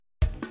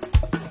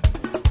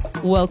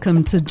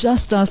Welcome to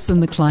Just Us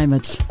and the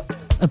Climate,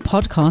 a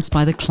podcast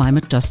by the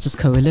Climate Justice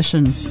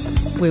Coalition,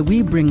 where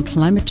we bring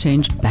climate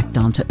change back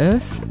down to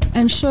earth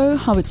and show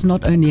how it's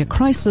not only a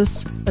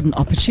crisis, but an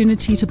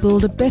opportunity to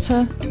build a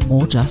better,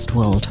 more just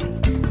world.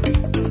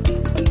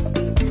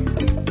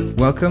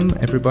 Welcome,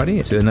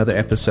 everybody, to another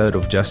episode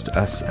of Just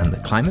Us and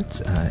the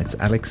Climate. It's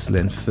Alex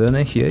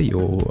Lenferner here,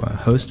 your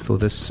host for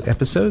this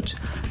episode.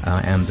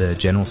 I am the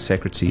General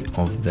Secretary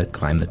of the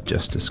Climate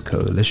Justice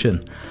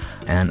Coalition.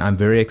 And I'm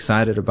very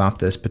excited about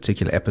this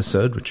particular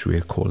episode, which we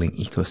are calling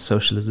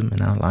Eco-socialism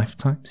in Our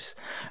Lifetimes.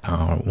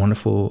 Our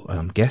wonderful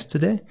guest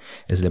today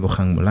is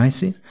Lebogang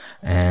Molaisi,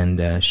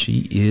 and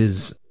she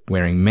is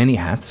wearing many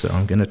hats, so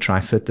I'm going to try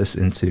fit this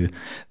into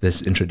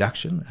this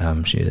introduction.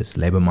 She is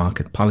Labour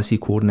Market Policy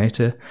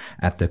Coordinator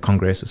at the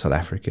Congress of South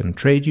African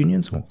Trade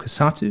Unions, or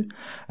COSATU,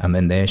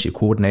 and there she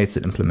coordinates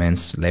and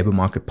implements labour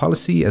market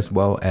policy as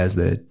well as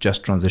the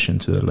just transition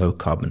to a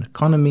low-carbon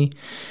economy.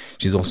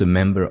 She's also a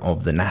member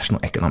of the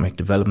National Economic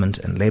Development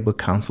and Labour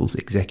Council's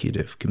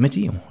Executive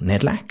Committee, or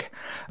NEDLAC,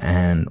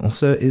 and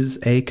also is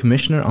a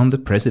commissioner on the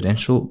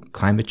Presidential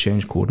Climate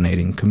Change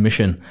Coordinating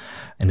Commission.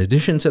 In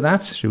addition to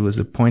that, she was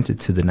appointed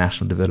to the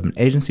National Development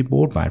Agency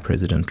Board by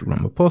President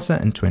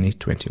Ramaphosa in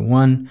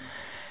 2021.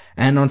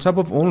 And on top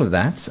of all of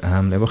that,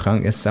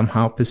 Lebogang is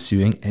somehow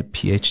pursuing a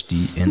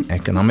PhD in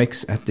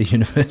economics at the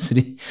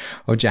University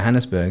of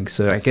Johannesburg.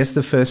 So I guess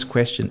the first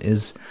question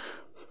is,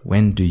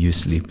 when do you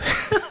sleep?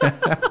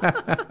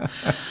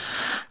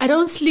 I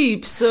don't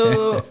sleep.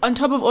 So on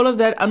top of all of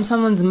that, I'm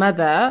someone's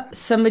mother.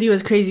 Somebody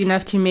was crazy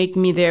enough to make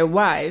me their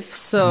wife.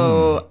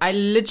 So I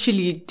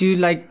literally do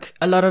like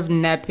a lot of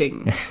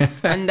napping.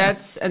 and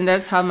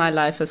that's how my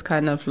life has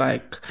kind of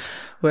like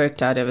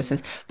worked out ever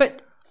since.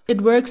 But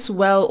it works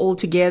well all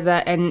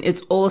together and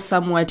it's all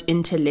somewhat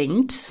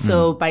interlinked.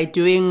 So by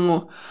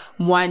doing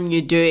one,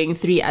 you're doing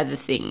three other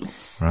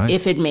things, right?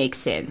 If it makes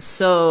sense.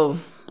 So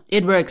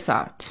it works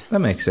out. That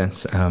makes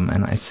sense.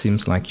 And it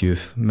seems like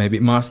you've maybe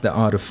mastered the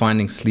art of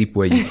finding sleep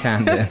where you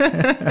can.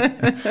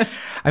 I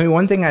mean,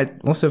 one thing I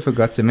also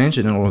forgot to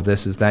mention in all of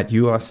this is that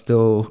you are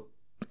still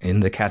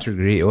in the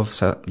category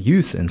of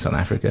youth in South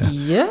Africa.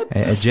 Yep.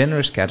 A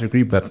generous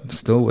category, but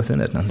still within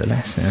it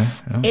nonetheless.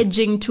 Yeah.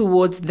 Edging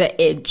towards the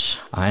edge,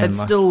 but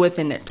still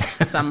within it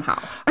somehow.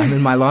 I'm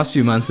in my last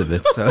few months of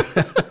it. So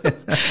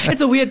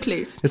it's a weird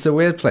place. It's a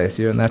weird place.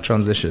 You're in that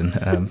transition.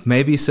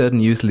 Maybe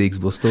certain youth leagues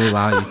will still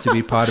allow you to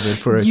be part of it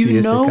for a few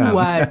years to come. You know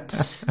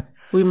what?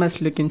 We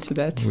must look into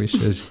that. We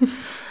should.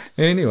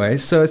 Anyway,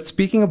 so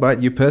speaking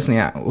about you personally,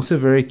 I'm also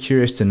very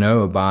curious to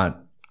know about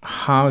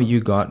how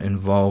you got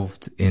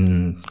involved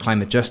in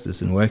climate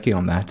justice and working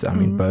on that. I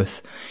mean,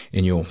 both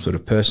in your sort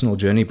of personal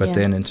journey, but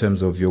then in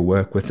terms of your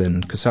work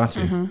within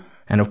COSATU.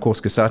 And of course,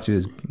 COSATU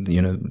is,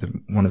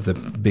 one of the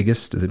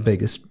biggest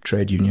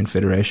trade union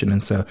federation.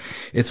 And so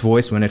its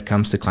voice when it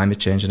comes to climate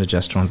change and a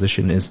just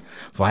transition is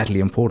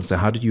vitally important. So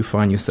how did you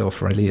find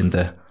yourself really in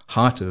the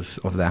heart of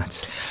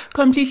that?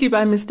 Completely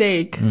by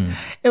mistake.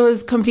 It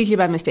was completely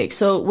by mistake.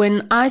 So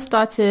when I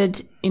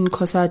started in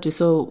COSATU,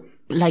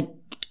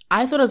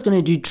 I thought I was going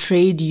to do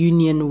trade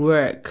union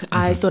work.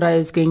 I thought I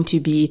was going to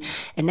be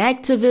an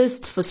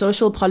activist for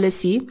social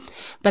policy.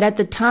 But at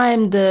the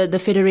time,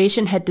 the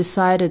federation had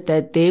decided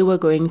that they were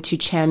going to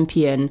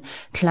champion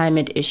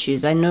climate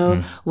issues. I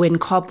know when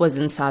COP was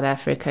in South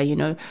Africa,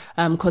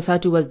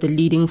 COSATU was the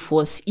leading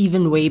force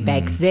even way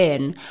back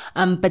then.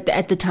 But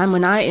at the time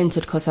when I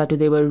entered COSATU,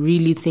 they were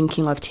really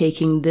thinking of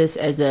taking this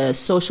as a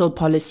social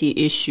policy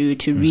issue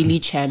to really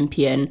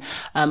champion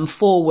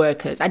for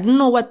workers. I didn't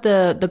know what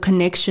the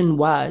connection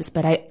was.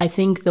 But I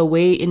think the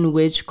way in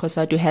which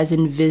COSATU has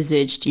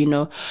envisaged,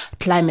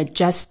 climate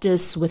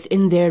justice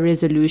within their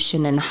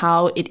resolution and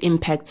how it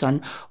impacts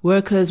on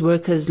workers'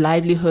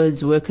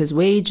 livelihoods, workers'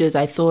 wages,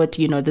 I thought,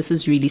 this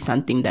is really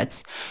something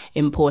that's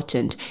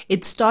important.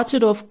 It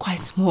started off quite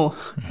small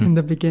in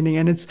the beginning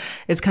and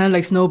it's kind of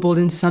like snowballed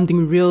into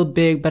something real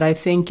big. But I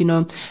think,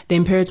 the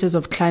imperatives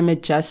of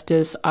climate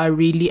justice are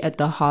really at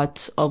the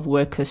heart of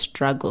workers'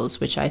 struggles,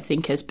 which I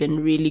think has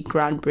been really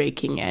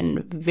groundbreaking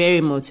and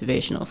very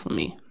motivational for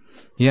me.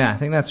 Yeah, I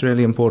think that's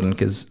really important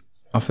because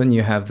often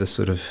you have this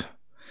sort of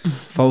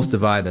false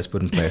divide that's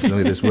put in place.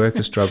 There's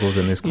worker struggles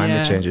and there's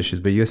climate change issues,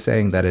 but you're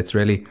saying that it's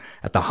really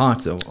at the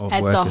heart of worker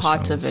struggles. At the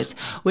heart of it.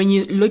 When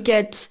you look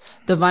at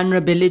the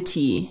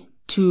vulnerability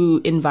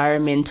to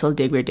environmental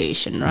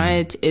degradation,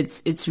 right?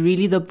 It's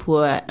really the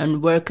poor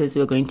and workers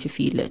who are going to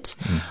feel it.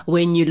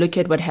 When you look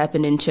at what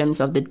happened in terms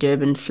of the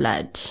Durban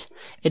flood,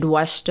 it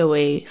washed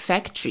away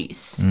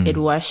factories. It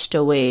washed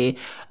away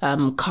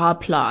car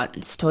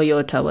plants.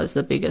 Toyota was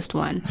the biggest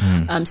one.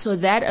 So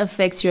that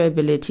affects your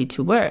ability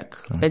to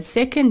work. But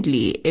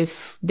secondly,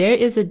 if there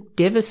is a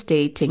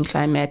devastating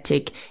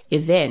climatic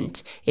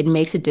event, it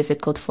makes it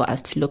difficult for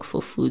us to look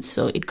for food.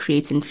 So it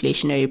creates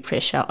inflationary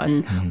pressure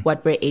on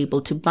what we're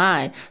able to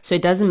buy. So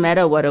it doesn't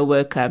matter what a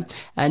worker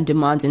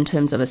demands in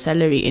terms of a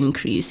salary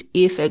increase.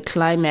 If a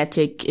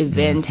climatic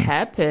event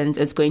happens,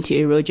 it's going to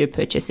erode your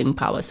purchasing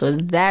power. So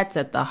that's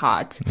at at the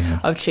heart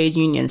of trade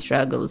union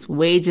struggles,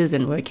 wages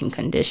and working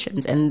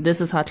conditions. And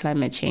this is how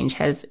climate change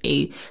has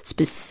a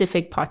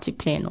specific part to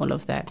play in all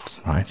of that.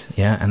 Right.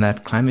 Yeah. And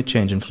that climate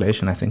change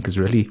inflation, I think, is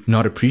really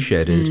not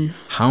appreciated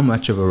how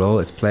much of a role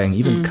it's playing,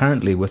 even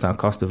currently with our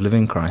cost of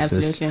living crisis.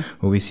 Absolutely.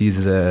 Where we see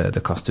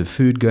the cost of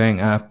food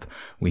going up.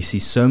 We see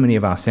so many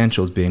of our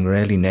essentials being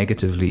really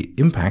negatively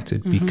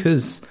impacted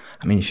because,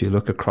 I mean, if you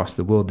look across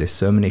the world, there's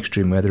so many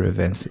extreme weather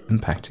events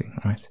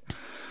impacting, right?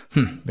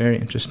 Very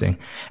interesting.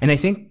 And I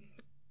think,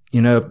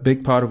 a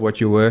big part of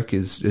what your work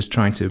is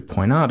trying to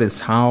point out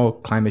is how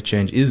climate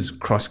change is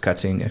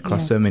cross-cutting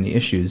across so many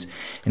issues.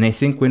 And I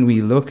think when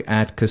we look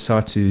at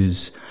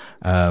COSATU's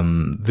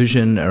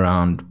vision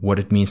around what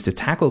it means to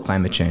tackle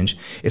climate change,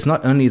 it's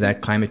not only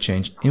that climate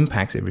change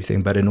impacts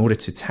everything, but in order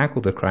to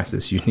tackle the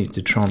crisis, you need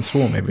to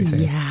transform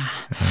everything. Yeah.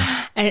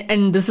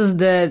 And this is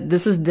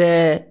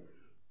the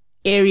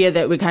area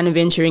that we're kind of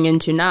venturing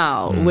into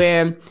now,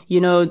 where,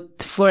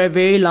 for a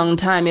very long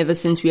time, ever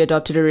since we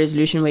adopted a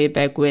resolution way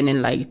back when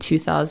in like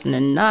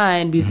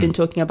 2009, we've been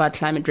talking about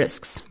climate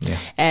risks. Yeah.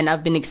 And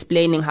I've been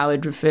explaining how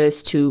it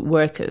refers to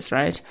workers,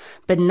 right?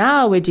 But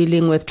now we're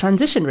dealing with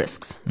transition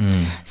risks.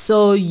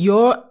 So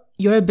your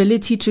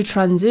ability to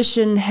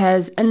transition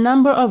has a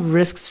number of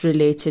risks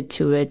related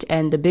to it.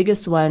 And the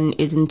biggest one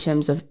is in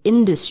terms of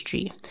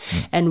industry.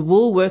 And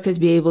will workers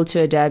be able to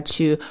adapt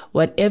to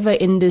whatever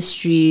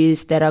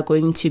industries that are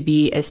going to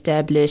be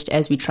established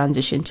as we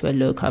transition to a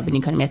low carbon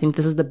economy? I think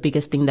this is the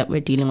biggest thing that we're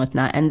dealing with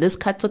now. And this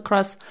cuts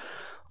across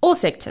all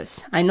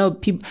sectors. I know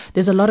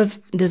there's a lot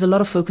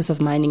of focus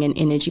of mining and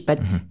energy, but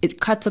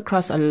it cuts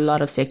across a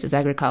lot of sectors: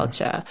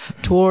 agriculture,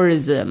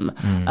 tourism,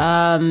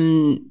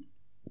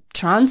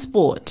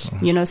 transport,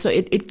 so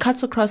it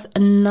cuts across a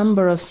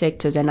number of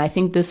sectors. And I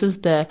think this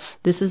is the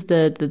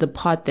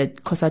part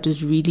that COSATU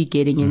is really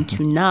getting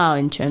into now,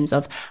 in terms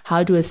of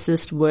how to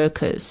assist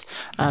workers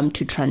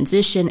to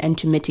transition and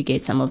to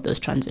mitigate some of those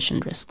transition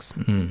risks.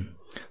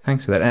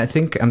 Thanks for that. I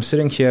think I'm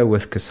sitting here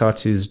with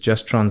COSATU's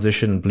Just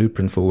Transition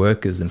Blueprint for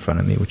Workers in front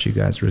of me, which you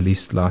guys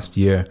released last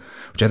year,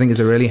 which I think is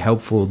a really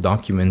helpful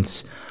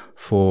document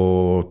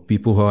for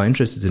people who are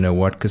interested to know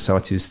what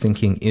COSATU's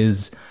thinking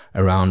is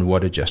around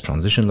what a just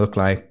transition look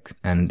like,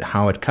 and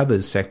how it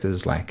covers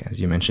sectors like, as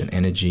you mentioned,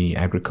 energy,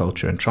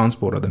 agriculture, and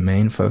transport are the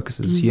main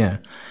focuses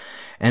here.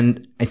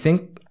 And I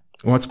think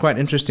what's quite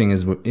interesting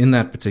is in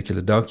that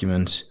particular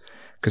document,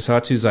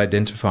 COSATU is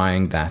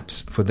identifying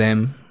that for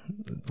them,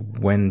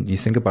 when you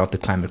think about the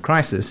climate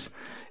crisis,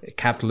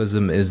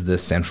 capitalism is the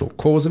central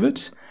cause of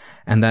it.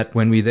 And that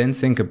when we then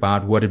think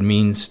about what it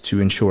means to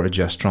ensure a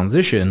just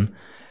transition,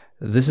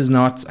 this is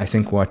not, I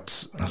think,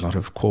 what a lot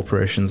of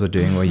corporations are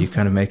doing, where you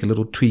kind of make a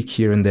little tweak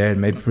here and there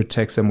and maybe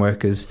protect some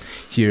workers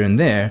here and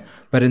there.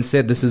 But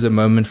instead, this is a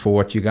moment for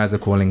what you guys are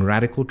calling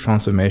radical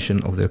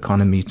transformation of the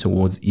economy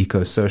towards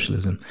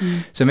eco-socialism.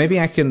 So maybe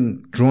I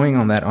can, drawing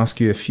on that,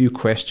 ask you a few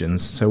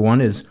questions. So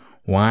one is,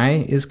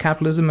 why is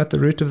capitalism at the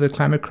root of the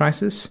climate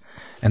crisis?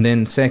 And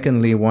then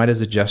secondly, why does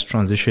a just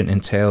transition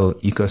entail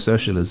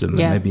eco-socialism?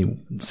 And maybe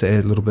say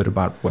a little bit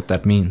about what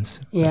that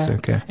means. Yeah. That's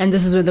okay. And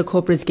this is where the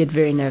corporates get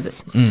very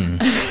nervous.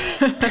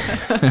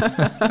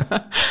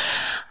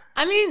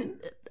 I mean,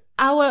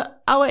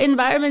 our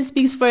environment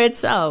speaks for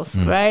itself,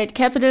 right?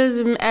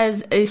 Capitalism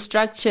as a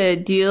structure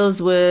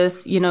deals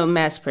with,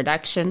 mass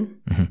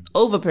production,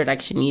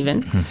 overproduction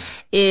even.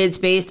 It's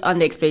based on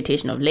the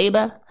exploitation of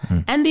labor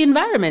and the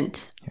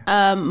environment.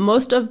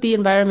 Most of the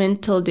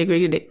environmental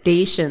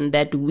degradation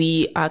that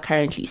we are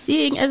currently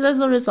seeing is as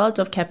a result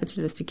of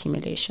capitalist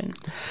accumulation.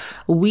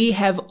 We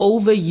have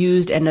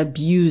overused and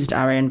abused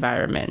our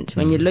environment.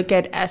 When you look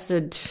at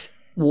acid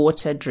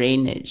water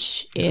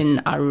drainage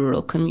in our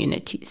rural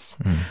communities,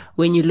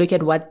 when you look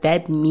at what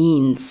that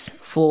means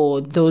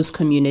for those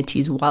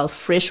communities while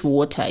fresh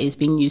water is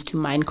being used to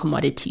mine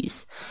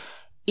commodities,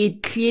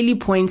 it clearly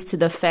points to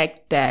the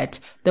fact that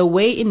the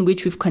way in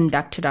which we've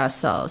conducted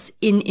ourselves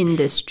in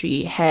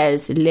industry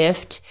has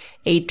left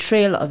a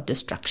trail of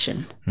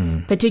destruction,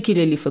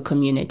 particularly for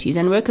communities,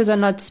 and workers are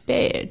not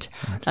spared.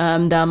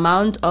 Right. The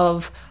amount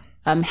of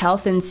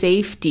health and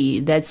safety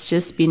that's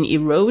just been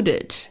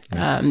eroded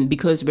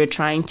because we're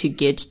trying to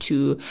get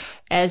to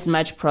as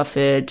much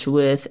profit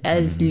with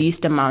as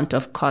least amount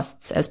of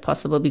costs as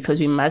possible, because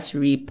we must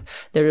reap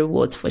the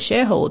rewards for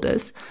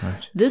shareholders.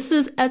 Right. This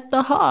is at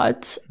the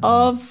heart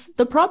of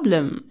the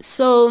problem.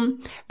 So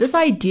this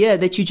idea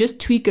that you just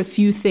tweak a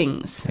few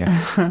things,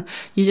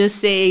 you just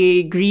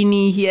say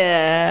greenie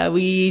here,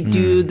 we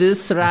do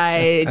this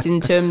right in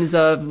terms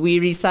of we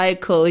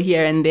recycle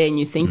here and there, and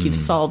you think you've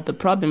solved the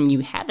problem.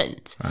 You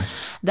haven't. Right.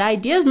 The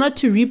idea is not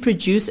to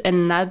reproduce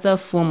another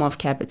form of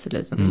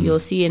capitalism. You'll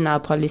see in our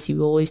policy,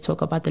 we always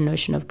talk about the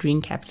notion of green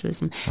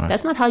capitalism. Right.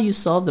 That's not how you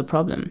solve the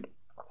problem.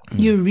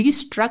 You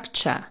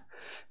restructure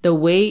the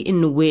way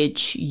in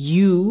which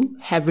you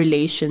have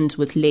relations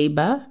with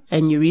labor,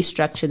 and you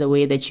restructure the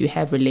way that you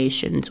have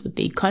relations with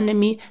the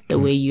economy, the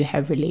way you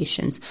have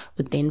relations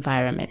with the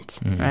environment,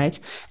 right?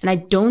 And I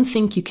don't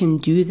think you can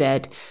do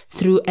that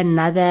through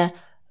another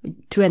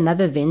through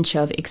another venture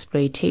of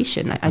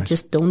exploitation. I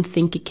just don't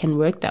think it can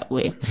work that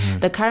way.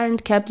 The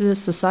current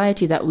capitalist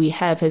society that we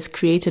have has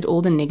created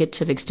all the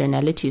negative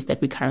externalities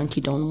that we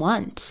currently don't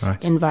want.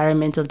 Right.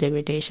 Environmental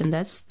degradation,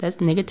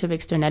 that's negative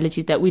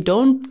externalities that we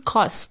don't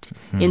cost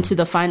into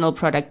the final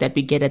product that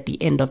we get at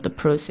the end of the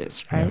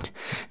process, right?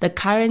 Yeah. The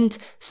current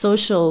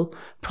social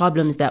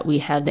problems that we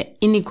have, the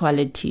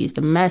inequalities,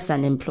 the mass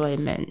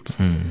unemployment.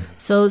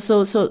 So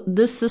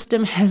this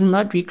system has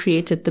not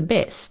recreated the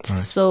best. Right.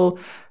 So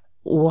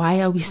why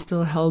are we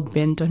still hell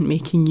bent on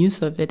making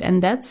use of it?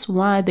 And that's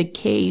why the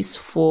case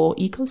for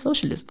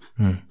eco-socialism,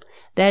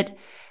 that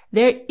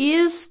there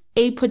is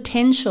a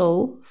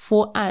potential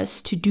for us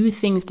to do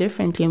things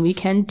differently, and we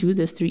can do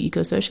this through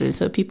eco-socialism.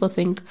 So people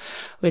think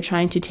we're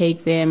trying to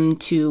take them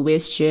to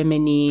West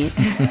Germany in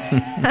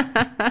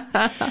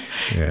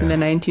the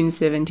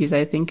 1970s.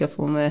 I think a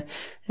former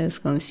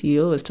ESCOM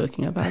CEO was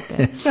talking about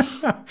that.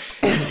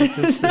 It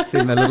just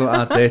seemed a little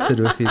outdated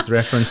with his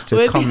reference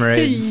to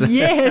comrades.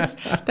 Yes,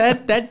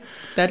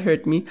 that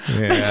hurt me.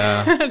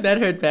 Yeah, that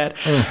hurt bad.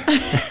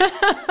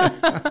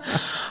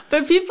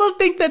 But people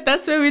think that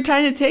that's where we're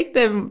trying to take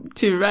them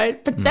to,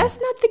 right? But that's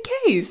not the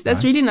case.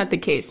 That's really not the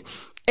case.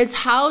 It's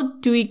how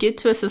do we get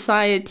to a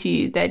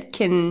society that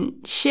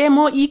can share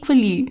more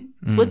equally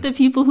with the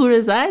people who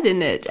reside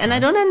in it? And I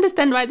don't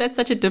understand why that's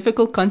such a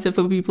difficult concept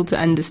for people to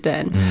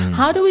understand.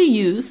 How do we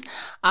use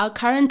our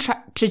current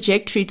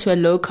trajectory to a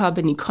low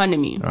carbon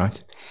economy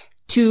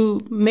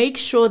to make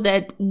sure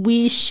that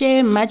we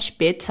share much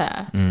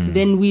better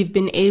than we've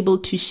been able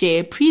to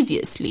share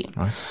previously?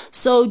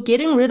 So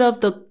getting rid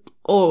of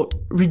or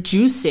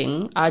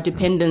reducing our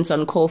dependence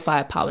on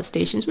coal-fired power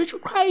stations, which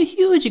require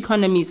huge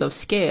economies of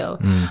scale.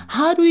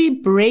 How do we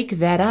break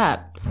that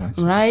up,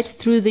 right?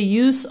 Through the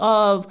use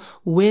of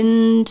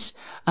wind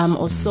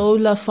or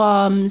solar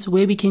farms,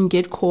 where we can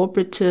get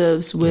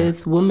cooperatives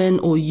with women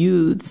or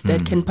youths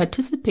that can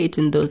participate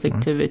in those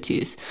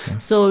activities.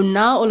 So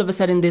now all of a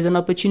sudden there's an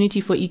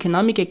opportunity for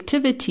economic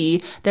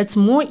activity that's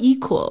more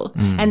equal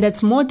and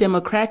that's more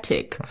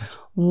democratic.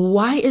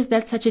 Why is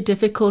that such a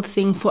difficult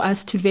thing for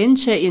us to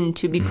venture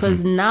into?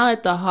 Because now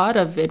at the heart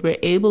of it, we're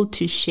able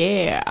to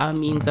share our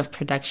means of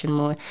production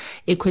more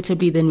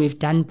equitably than we've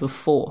done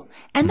before.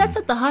 And that's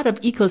at the heart of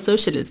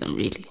eco-socialism,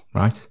 really.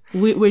 Right.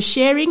 We're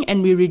sharing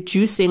and we're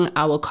reducing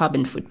our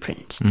carbon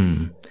footprint.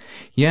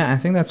 Yeah, I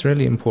think that's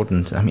really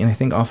important. I mean, I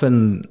think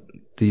often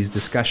these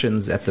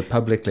discussions at the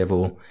public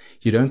level,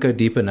 you don't go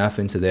deep enough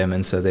into them.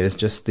 And so there's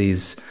just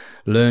these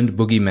learned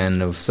boogeymen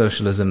of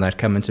socialism that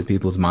come into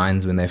people's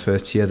minds when they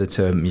first hear the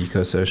term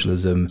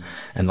eco-socialism.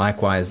 And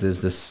likewise, there's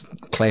this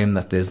claim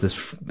that there's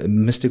this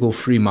mystical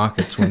free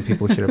market when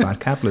people hear about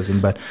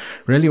capitalism. But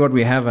really what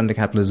we have under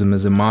capitalism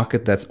is a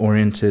market that's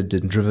oriented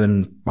and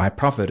driven by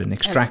profit and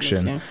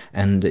extraction. Absolutely.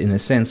 And in a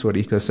sense, what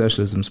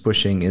eco-socialism is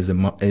pushing is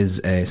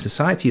a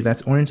society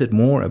that's oriented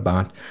more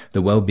about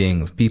the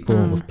well-being of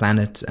people, of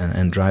planet,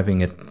 and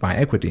driving it by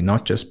equity,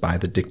 not just by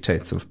the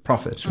dictates of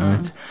profit,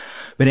 right?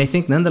 But I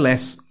think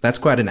nonetheless, that's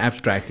quite an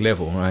abstract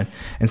level, right?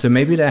 And so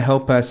maybe to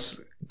help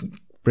us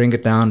bring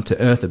it down to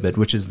earth a bit,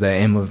 which is the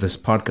aim of this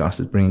podcast,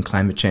 is bringing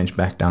climate change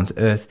back down to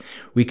earth,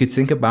 we could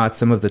think about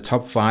some of the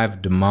top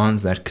 5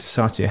 demands that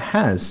COSATU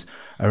has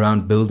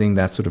around building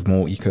that sort of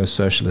more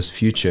eco-socialist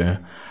future,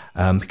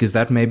 because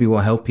that maybe will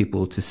help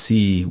people to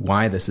see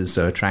why this is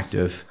so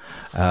attractive.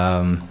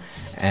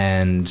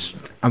 And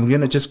I'm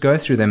going to just go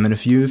through them. And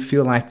if you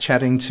feel like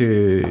chatting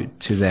to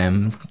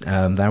them,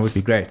 that would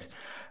be great.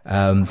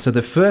 So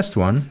the first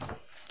one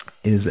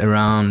is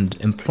around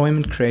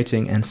employment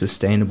creating and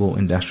sustainable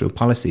industrial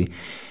policy.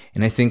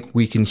 And I think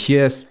we can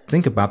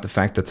think about the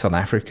fact that South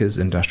Africa's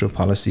industrial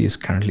policy is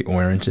currently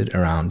oriented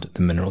around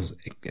the minerals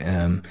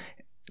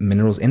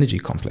energy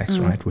complex,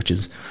 right? Which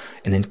is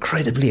an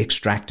incredibly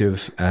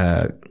extractive,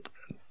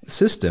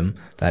 system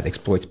that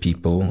exploits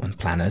people and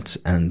planet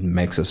and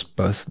makes us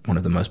both one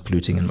of the most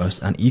polluting and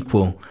most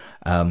unequal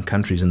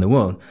countries in the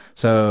world.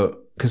 So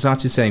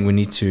COSATU is saying we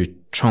need to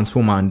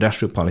transform our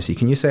industrial policy.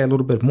 Can you say a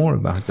little bit more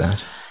about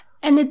that?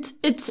 And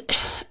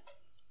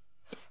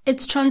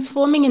it's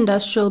transforming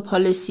industrial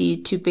policy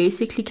to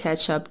basically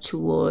catch up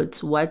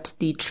towards what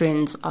the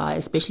trends are,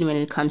 especially when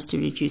it comes to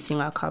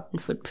reducing our carbon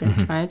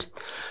footprint, right?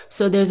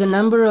 So there's a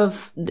number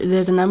of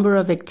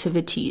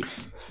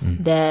activities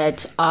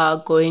that are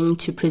going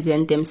to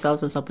present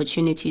themselves as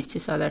opportunities to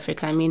South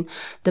Africa. I mean,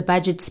 the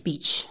budget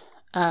speech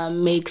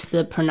makes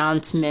the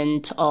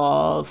pronouncement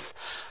of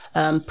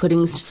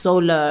putting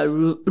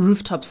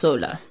rooftop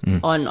solar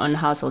on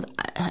households.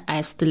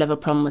 I still have a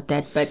problem with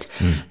that, but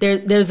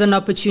there's an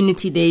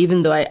opportunity there,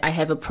 even though I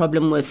have a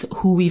problem with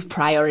who we've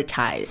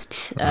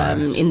prioritized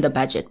in the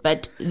budget.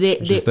 But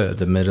just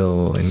the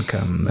middle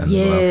income and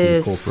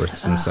wealthy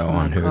corporates and so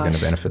on who are going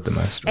to benefit the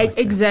most. Right?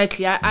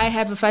 Exactly. I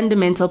have a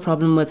fundamental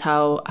problem with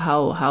how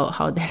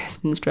that has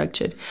been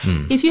structured.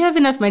 If you have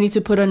enough money to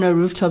put on a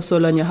rooftop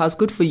solar on your house,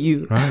 good for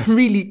you. Right.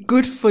 Really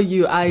good for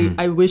you.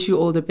 I wish you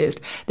all the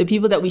best. The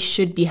people that we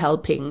should be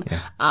helping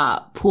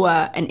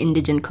poor and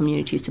indigent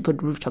communities to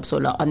put rooftop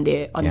solar on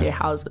their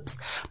houses.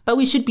 But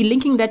we should be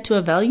linking that to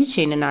a value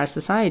chain in our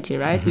society,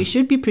 right? We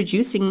should be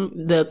producing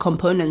the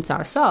components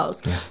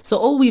ourselves. So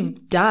all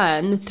we've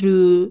done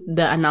through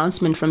the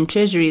announcement from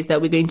Treasury is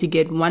that we're going to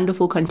get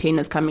wonderful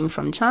containers coming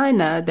from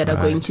China that are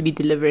going to be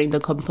delivering the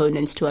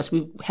components to us.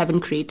 We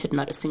haven't created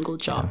not a single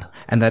job.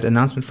 And that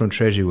announcement from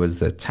Treasury was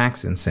the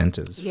tax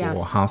incentives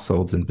for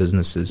households and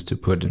businesses to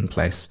put in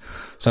place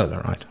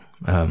solar, right?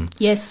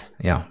 Yes.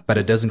 Yeah. But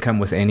it doesn't come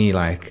with any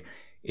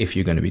if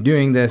you're going to be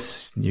doing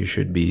this, you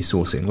should be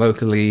sourcing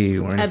locally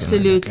or anything.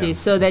 Absolutely. Like that.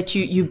 So that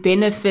you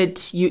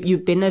benefit, you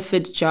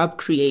benefit job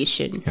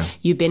creation.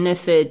 You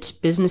benefit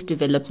business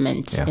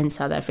development in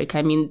South Africa.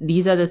 I mean,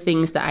 these are the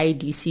things the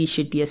IEDC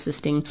should be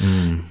assisting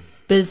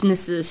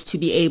businesses to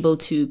be able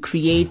to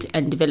create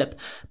and develop.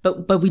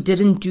 But we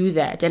didn't do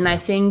that. And I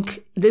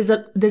think there's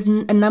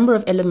a number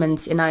of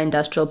elements in our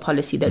industrial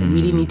policy that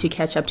really need to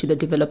catch up to the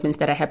developments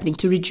that are happening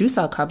to reduce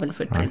our carbon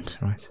footprint.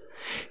 Right.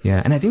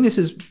 Yeah. And I think this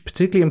is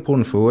particularly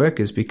important for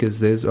workers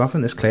because there's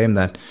often this claim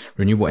that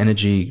renewable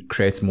energy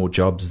creates more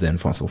jobs than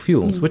fossil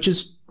fuels, which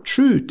is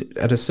true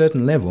at a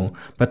certain level,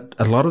 but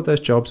a lot of those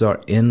jobs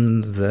are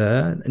in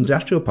the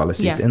industrial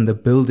policy. It's in the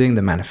building,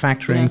 the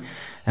manufacturing,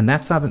 and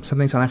that's something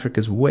South Africa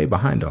is way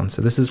behind on.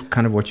 So this is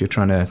kind of what you're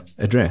trying to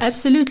address.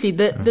 Absolutely.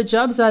 The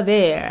jobs are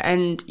there.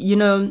 And,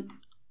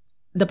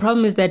 the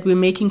problem is that we're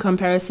making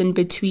comparison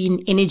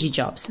between energy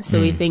jobs. So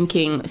we're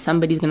thinking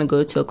somebody's going to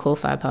go to a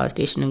coal-fired power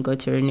station and go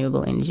to a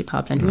renewable energy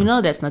power plant. We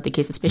know that's not the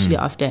case, especially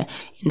after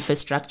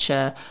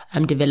infrastructure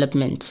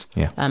development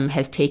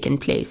has taken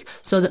place.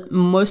 So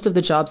most of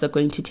the jobs are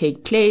going to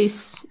take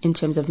place in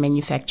terms of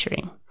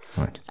manufacturing.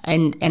 Right.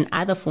 And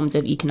other forms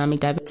of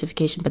economic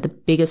diversification, but the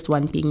biggest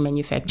one being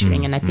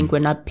manufacturing. And I think we're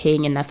not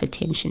paying enough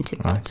attention to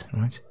that.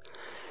 Right.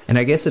 And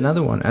I guess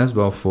another one as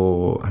well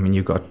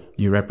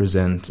you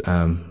represent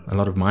a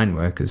lot of mine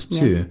workers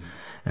too.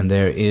 And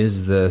there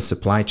is the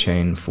supply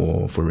chain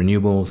for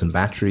renewables and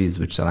batteries,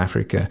 which South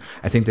Africa,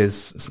 I think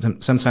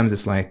sometimes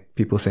it's like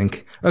people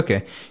think,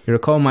 okay, you're a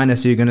coal miner,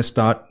 so you're going to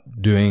start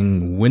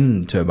doing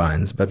wind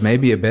turbines. But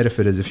maybe a better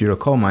fit is if you're a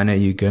coal miner,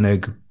 you're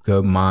going to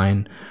go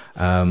mine,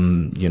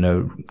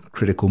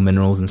 critical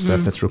minerals and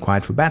stuff that's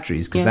required for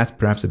batteries, because that's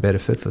perhaps a better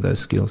fit for those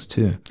skills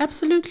too.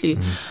 Absolutely.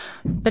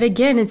 But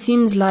again, it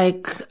seems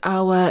like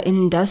our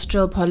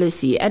industrial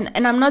policy, and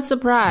I'm not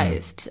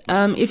surprised.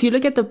 If you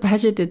look at the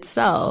budget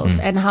itself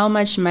and how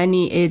much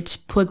money it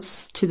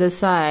puts to the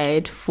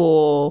side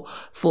for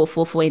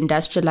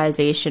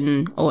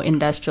industrialization or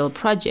industrial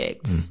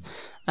projects,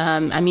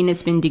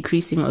 it's been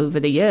decreasing over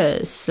the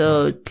years.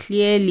 So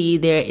clearly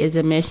there is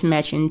a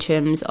mismatch in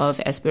terms of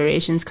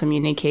aspirations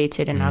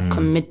communicated and our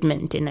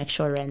commitment in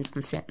actual rands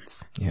and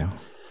cents. Yeah.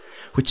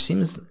 Which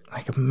seems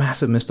like a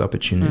massive missed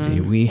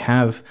opportunity. We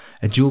have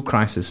a dual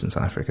crisis in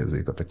South Africa.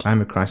 You've got the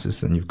climate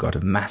crisis and you've got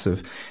a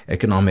massive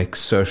economic,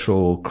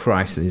 social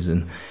crisis.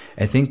 And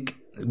I think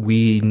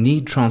we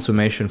need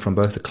transformation from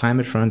both the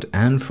climate front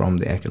and from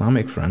the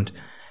economic front.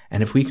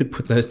 And if we could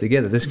put those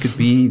together, this could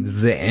be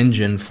the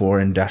engine for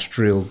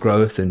industrial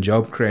growth and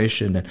job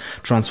creation and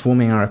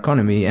transforming our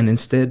economy. And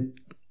instead,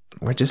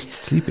 we're just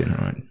sleeping,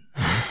 right?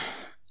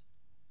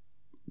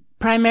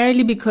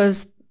 Primarily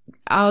because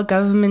our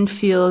government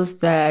feels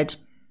that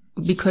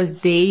because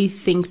they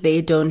think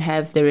they don't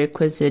have the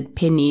requisite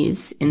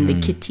pennies in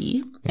the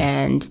kitty,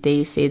 and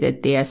they say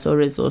that they are so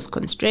resource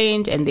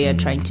constrained and they are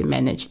trying to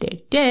manage their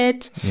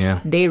debt,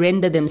 they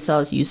render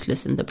themselves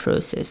useless in the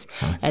process.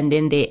 And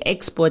then they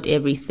export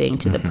everything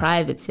to the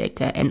private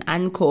sector, an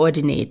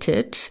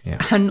uncoordinated,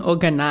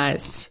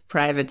 unorganized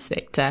private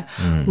sector,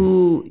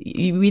 who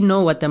we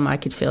know what the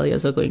market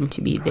failures are going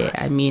to be there.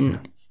 I mean,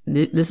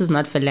 this is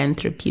not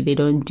philanthropy. They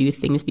don't do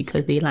things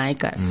because they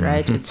like us,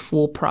 right? It's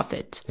for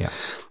profit.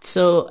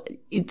 So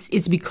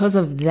it's because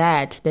of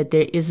that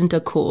there isn't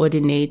a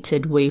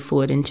coordinated way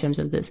forward in terms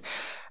of this.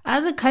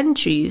 Other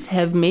countries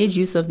have made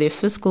use of their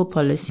fiscal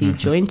policy,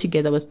 joined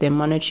together with their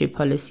monetary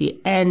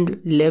policy,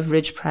 and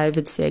leverage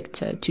private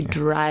sector to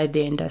drive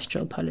their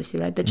industrial policy,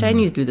 right? The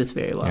Chinese do this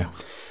very well.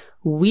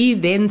 We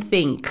then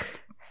think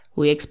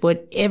we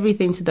export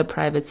everything to the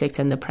private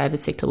sector and the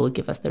private sector will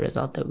give us the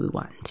result that we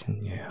want.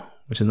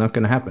 Which is not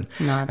going to happen.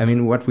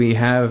 What we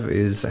have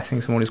is, I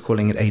think someone is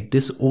calling it a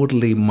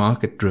disorderly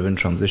market-driven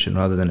transition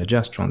rather than a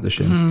just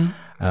transition.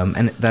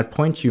 And that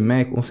point you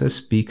make also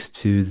speaks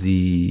to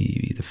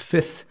the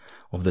fifth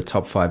of the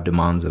top 5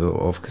 demands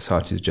of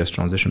Kasati's Just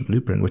Transition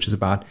Blueprint, which is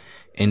about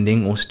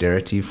ending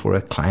austerity for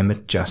a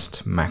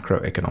climate-just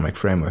macroeconomic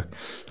framework.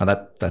 Now,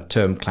 that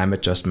term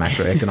climate-just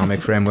macroeconomic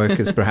framework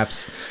is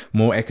perhaps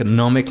more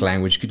economic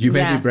language. Could you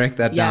maybe break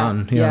that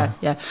down?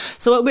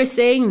 So what we're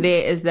saying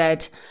there is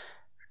that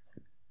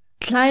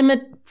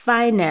climate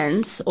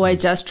finance or a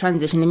just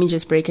transition, let me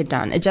just break it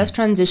down. A just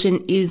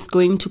transition is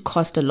going to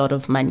cost a lot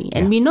of money.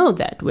 And we know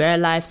that. We're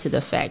alive to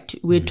the fact.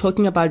 We're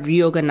talking about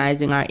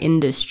reorganizing our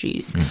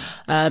industries.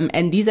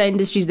 And these are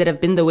industries that have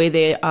been the way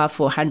they are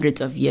for hundreds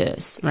of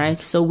years, right?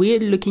 So we're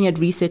looking at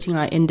resetting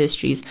our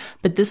industries.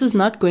 But this is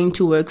not going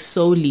to work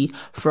solely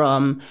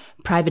from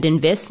private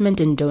investment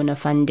and donor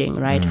funding,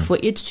 right? For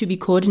it to be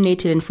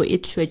coordinated and for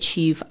it to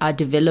achieve our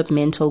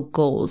developmental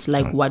goals,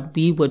 like what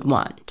we would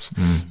want,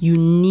 you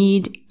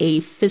need a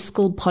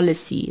fiscal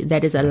policy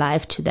that is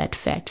alive to that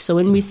fact. So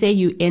when we say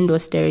you end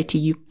austerity,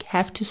 you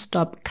have to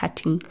stop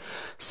cutting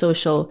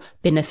social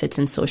benefits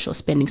and social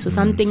spending. So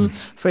something,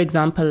 for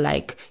example,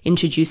 like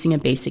introducing a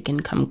basic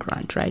income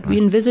grant, right? We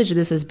envisage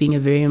this as being a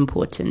very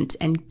important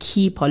and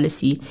key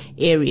policy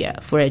area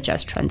for a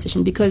just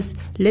transition, because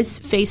let's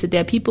face it,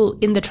 there are people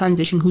in the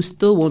transition who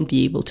still won't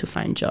be able to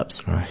find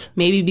jobs. Right.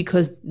 Maybe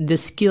because the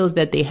skills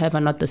that they have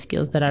are not the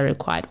skills that are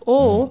required,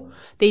 or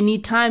they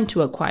need time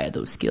to acquire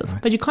those skills.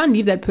 But you can't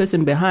leave that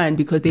person behind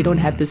because they don't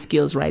have the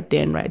skills right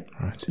there and right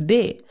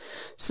there.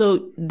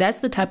 So that's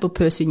the type of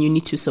person you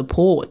need to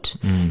support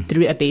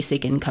through a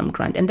basic income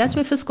grant. And that's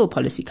where fiscal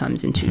policy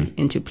comes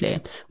into play.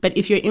 But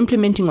if you're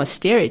implementing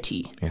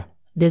austerity,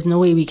 there's no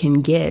way we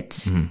can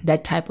get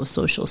that type of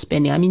social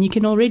spending. I mean, you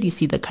can already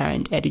see the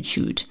current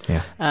attitude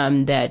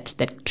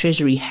that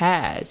Treasury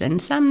has.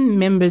 And some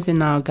members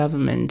in our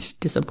government,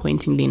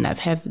 disappointingly enough,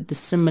 have the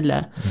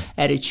similar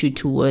attitude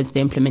towards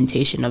the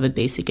implementation of a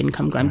basic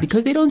income grant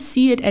because they don't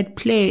see it at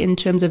play in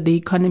terms of the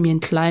economy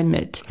and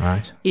climate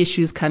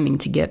issues coming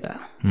together.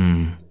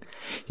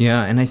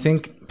 Yeah, and I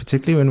think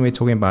particularly when we're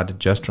talking about a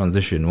just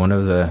transition, one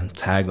of the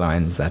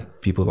taglines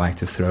that people like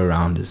to throw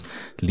around is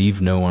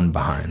leave no one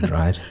behind,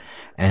 right?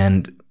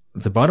 And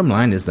the bottom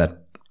line is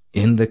that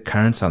in the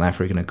current South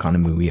African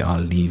economy, we are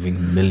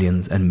leaving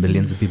millions and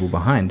millions of people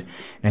behind.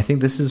 And I think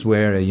this is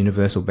where a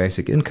universal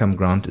basic income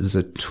grant is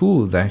a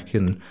tool that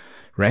can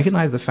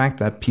recognize the fact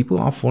that people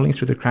are falling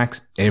through the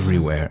cracks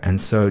everywhere.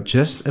 And so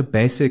just a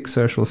basic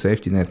social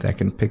safety net that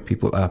can pick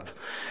people up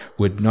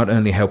would not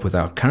only help with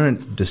our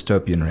current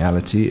dystopian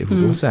reality, it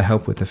would also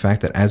help with the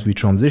fact that as we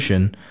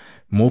transition,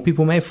 more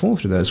people may fall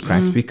through those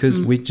cracks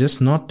because we're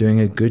just not doing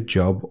a good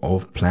job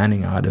of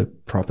planning out a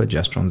proper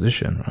just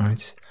transition,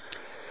 right?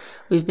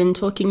 We've been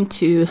talking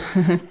to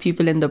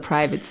people in the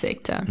private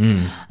sector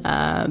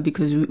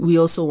because we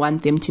also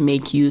want them to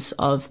make use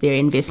of their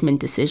investment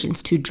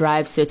decisions to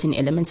drive certain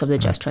elements of the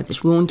just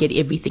transition. We won't get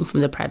everything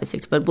from the private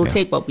sector, but we'll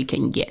take what we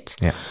can get.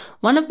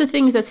 One of the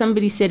things that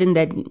somebody said in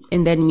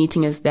that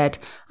meeting is that,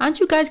 aren't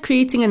you guys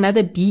creating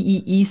another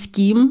BEE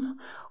scheme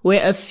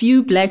where a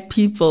few black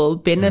people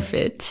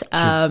benefit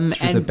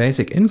through the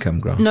basic income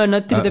grant? No,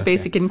 not through the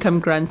basic income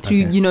grant,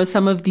 through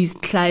some of these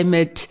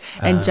climate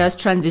and just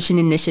transition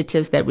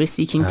initiatives that we're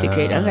seeking to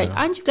create. I'm like,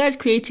 aren't you guys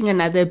creating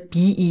another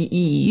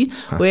BEE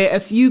where a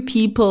few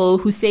people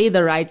who say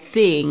the right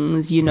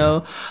things,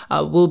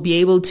 will be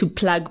able to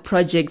plug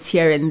projects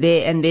here and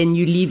there, and then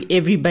you leave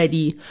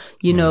everybody,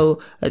 to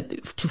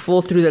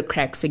fall through the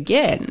cracks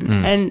again.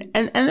 And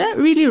that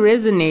really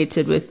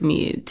resonated with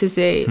me, to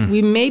say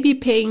we may be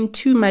paying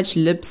too much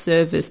lip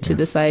service to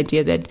this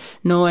idea that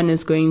no one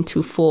is going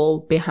to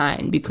fall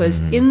behind,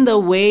 because in the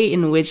way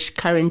in which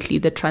currently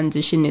the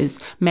transition is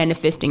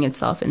manifesting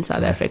itself in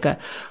South Africa,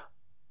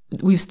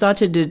 we've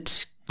started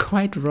it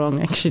quite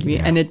wrong, actually.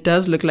 And it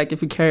does look like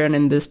if we carry on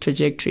in this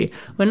trajectory,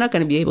 we're not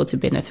going to be able to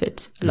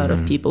benefit a lot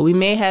of people. We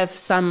may have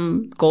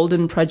some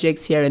golden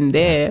projects here and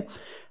there,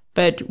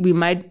 but we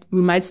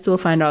might still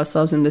find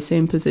ourselves in the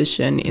same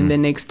position in the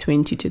next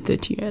 20 to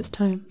 30 years'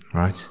 time.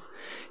 Right.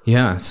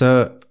 Yeah.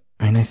 So,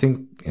 I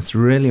think it's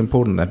really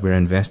important that we're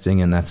investing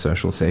in that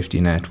social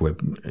safety net. We're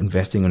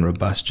investing in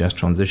robust, just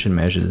transition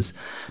measures.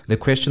 The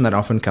question that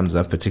often comes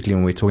up, particularly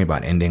when we're talking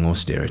about ending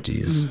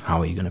austerity, is how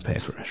are you going to pay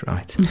for it,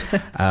 right?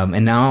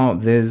 And now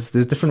there's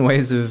different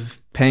ways of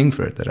paying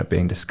for it that are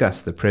being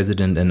discussed. The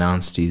president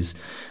announced his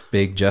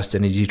big just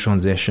energy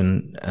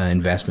transition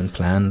investment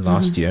plan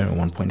last year, a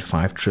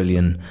 1.5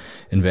 trillion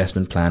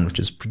investment plan, which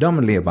is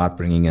predominantly about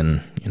bringing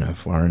in,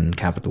 foreign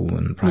capital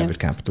and private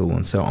capital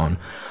and so on.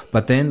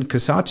 But then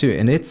COSATU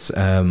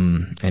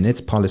in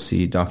its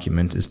policy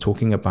document is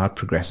talking about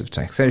progressive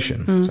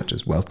taxation, such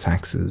as wealth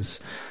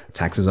taxes,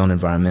 taxes on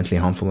environmentally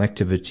harmful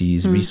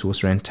activities,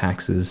 resource rent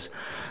taxes.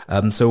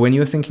 So when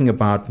you're thinking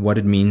about what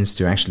it means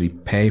to actually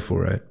pay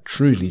for a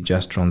truly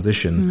just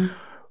transition,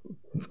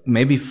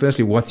 maybe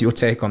firstly, what's your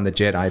take on the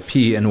JET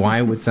IP, and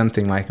why would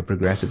something like a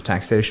progressive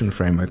taxation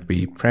framework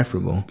be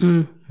preferable?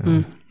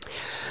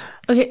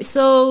 Okay,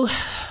 so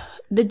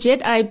the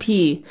JET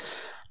IP,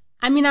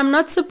 I'm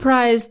not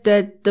surprised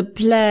that the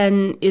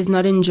plan is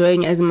not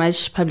enjoying as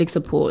much public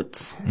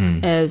support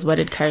as what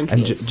it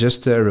currently is.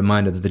 Just a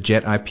reminder that the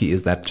JET IP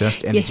is that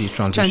Just Energy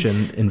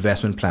Transition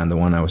Investment Plan, the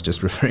one I was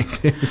just referring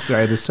to.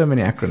 Sorry, there's so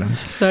many acronyms.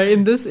 Sorry,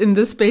 in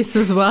this space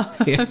as well.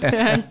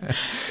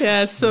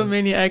 So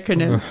many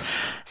acronyms.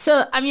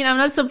 So, I mean, I'm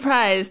not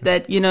surprised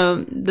that,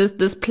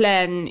 this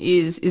plan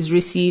is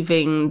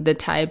receiving the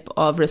type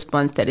of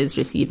response that is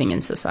receiving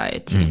in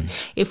society.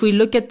 If we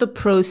look at the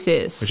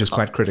process, which is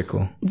quite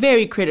critical,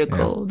 very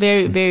critical,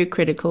 very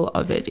critical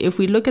of it. If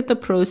we look at the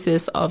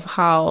process of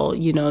how,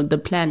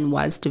 the plan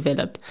was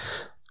developed,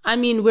 I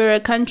mean, we're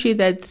a country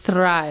that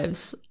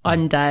thrives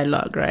on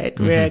dialogue, right?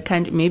 We're a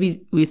country,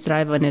 maybe we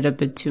thrive on it a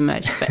bit too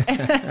much,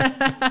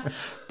 but,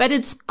 but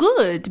it's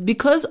good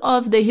because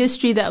of the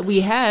history that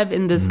we have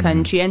in this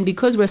country, and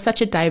because we're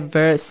such a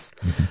diverse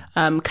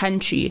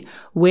country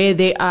where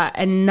there are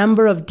a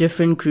number of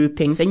different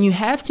groupings, and you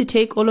have to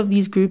take all of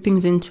these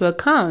groupings into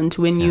account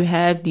when you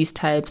have these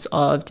types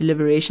of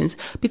deliberations.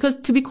 Because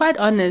to be quite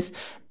honest,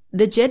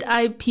 the JET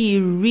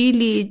IP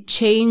really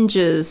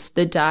changes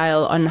the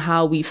dial on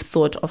how we've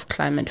thought of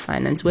climate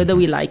finance, whether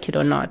we like it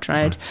or not,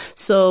 right?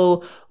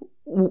 So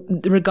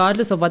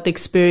regardless of what the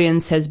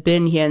experience has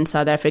been here in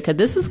South Africa,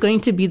 this is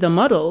going to be the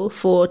model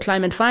for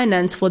climate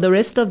finance for the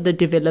rest of the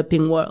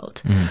developing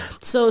world.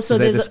 So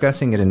they're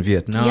discussing it in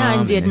Vietnam.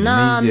 Yeah, in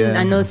Vietnam.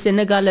 I know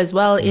Senegal as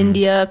well,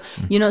 India.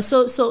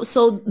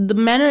 So the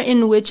manner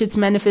in which it's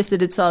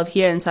manifested itself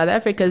here in South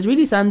Africa is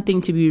really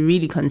something to be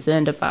really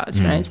concerned about,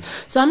 right?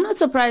 So I'm not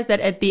surprised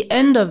that at the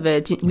end of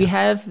it, we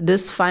have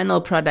this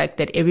final product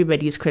that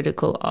everybody is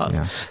critical of.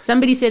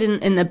 Somebody said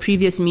in a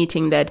previous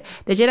meeting that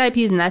the JET IP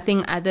is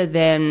nothing other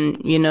than,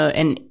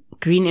 an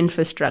green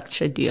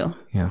infrastructure deal.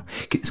 Yeah.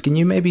 Can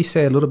you maybe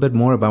say a little bit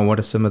more about what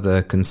are some of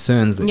the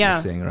concerns that you're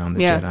seeing around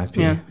the JET IP?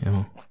 Yeah.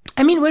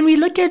 I mean, when we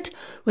look at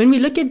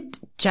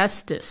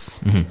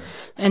justice,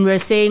 and we're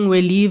saying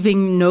we're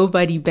leaving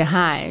nobody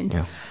behind,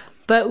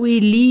 but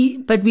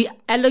we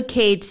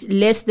allocate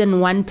less than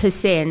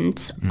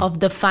 1% of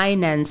the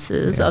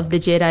finances of the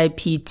JET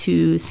IP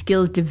to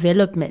skills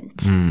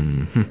development.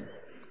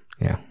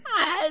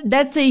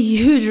 That's a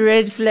huge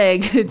red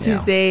flag to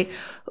say,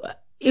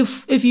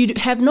 if you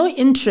have no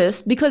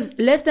interest, because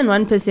less than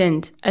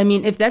 1%, I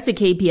mean, if that's a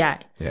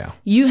KPI,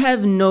 you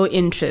have no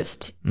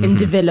interest in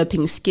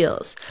developing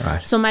skills.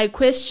 Right. So my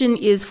question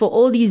is, for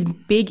all these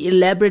big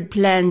elaborate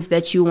plans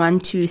that you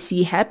want to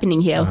see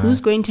happening here,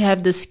 who's going to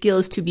have the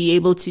skills to be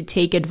able to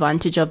take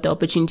advantage of the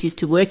opportunities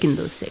to work in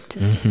those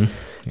sectors?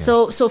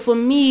 So for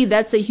me,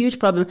 that's a huge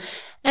problem.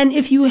 And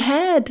if you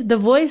had the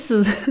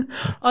voices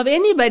of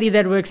anybody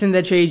that works in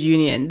the trade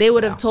union, they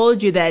would have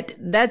told you that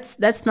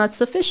that's not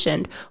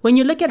sufficient. When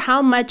you look at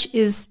how much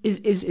is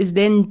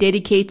then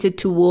dedicated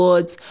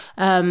towards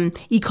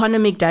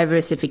economic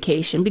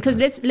diversification, because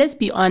let's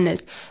be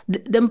honest,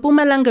 the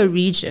Mpumalanga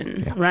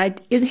region, right,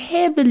 is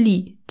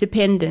heavily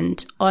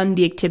dependent on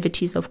the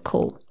activities of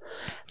coal.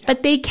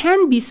 But they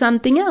can be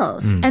something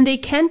else, and they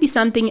can be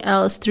something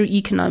else through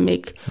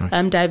economic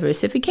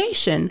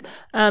diversification.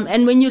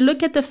 And when you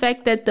look at the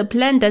fact that the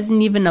plan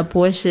doesn't even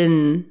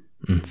apportion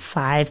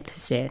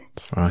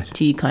 5%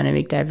 to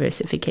economic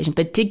diversification,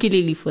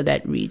 particularly for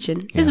that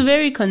region, is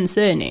very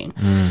concerning.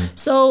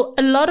 So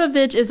a lot of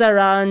it is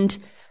around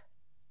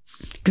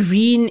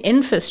green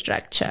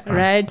infrastructure,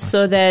 right?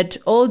 So that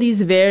all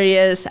these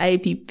various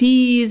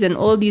IPPs and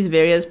all these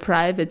various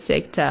private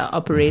sector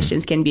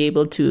operations can be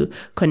able to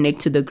connect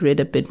to the grid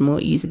a bit more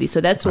easily.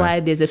 So that's why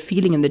there's a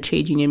feeling in the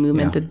trade union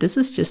movement that this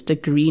is just a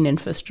green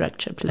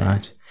infrastructure plan.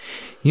 Right.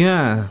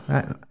 Yeah,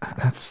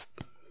 that's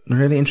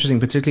really interesting,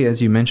 particularly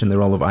as you mentioned the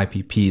role of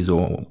IPPs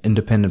or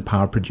independent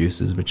power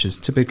producers, which is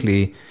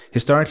typically,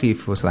 historically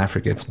for South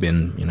Africa, it's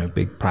been,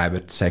 big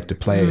private sector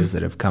players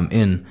that have come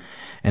in.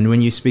 And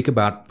when you speak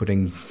about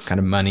putting kind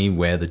of money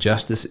where the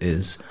justice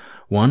is,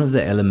 one of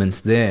the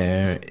elements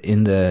there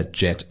in the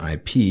JET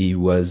IP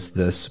was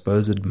the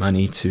supposed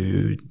money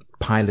to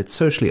pilot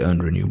socially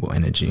owned renewable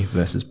energy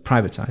versus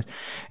privatized.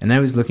 And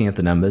I was looking at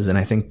the numbers, and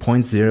I think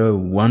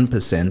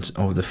 0.01%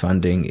 of the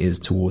funding is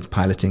towards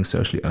piloting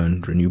socially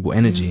owned renewable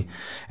energy.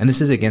 And this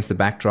is against the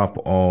backdrop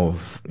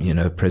of,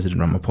 President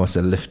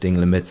Ramaphosa lifting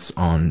limits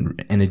on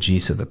energy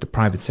so that the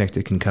private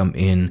sector can come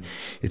in.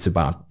 It's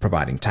about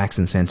providing tax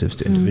incentives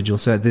to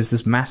individuals. So there's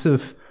this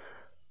massive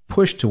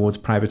push towards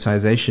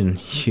privatization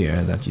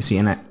here that you see.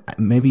 And I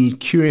may be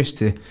curious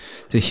to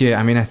hear,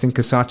 I think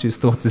Kasatu's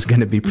thoughts is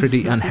going to be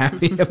pretty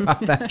unhappy about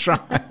that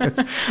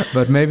drive,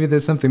 but maybe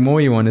there's something more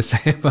you want to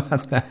say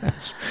about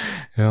that.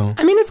 Yeah.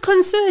 It's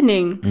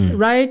concerning,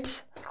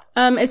 right?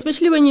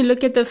 Especially when you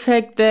look at the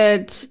fact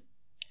that,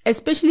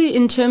 especially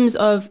in terms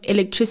of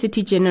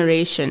electricity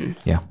generation.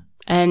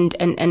 And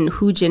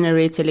who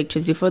generates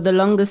electricity. For the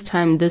longest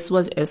time, this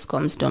was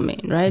Eskom's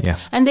domain, right?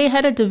 And they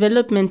had a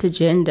development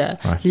agenda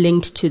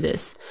linked to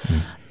this.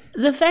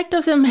 The fact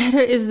of the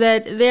matter is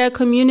that there are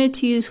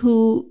communities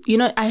who,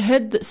 I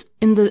heard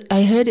in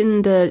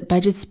the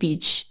budget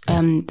speech,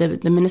 the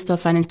Minister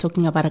of Finance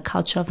talking about a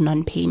culture of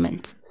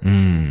non-payment.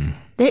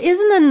 There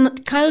isn't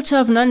a culture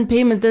of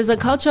non-payment. There's a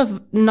culture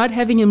of not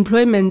having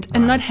employment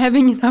and not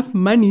having enough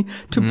money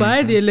to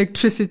buy the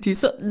electricity.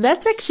 So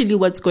that's actually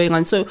what's going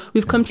on. So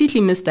we've completely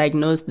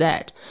misdiagnosed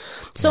that.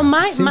 So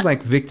it seems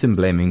like victim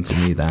blaming to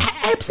me, that.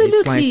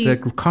 Absolutely. It's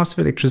like the cost of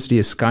electricity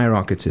has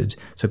skyrocketed,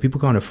 so people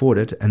can't afford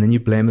it, and then you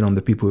blame it on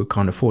the people who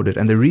can't afford it.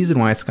 And the reason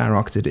why it's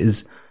skyrocketed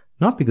is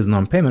not because of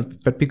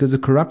non-payment, but because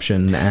of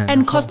corruption.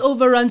 And cost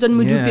overruns on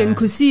Mudupi and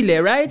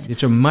Kusile, right?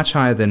 Which are much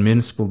higher than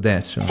municipal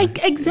debt. Right?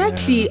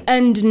 Exactly. Yeah.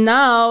 And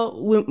now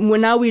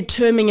we're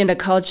terming it a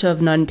culture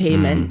of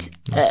non-payment.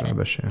 That's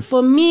rubbish,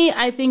 For me,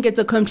 I think it's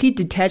a complete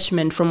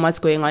detachment from what's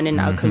going on in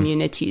our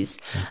communities.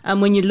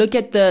 When you look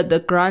at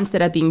the grants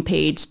that are being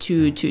paid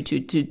to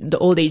the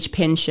old age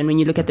pension, when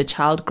you look at the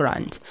child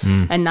grant,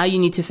 and now you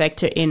need to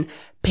factor in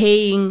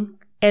paying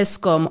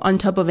Eskom on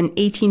top of an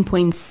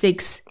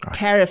 18.6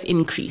 tariff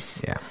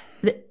increase. Yeah.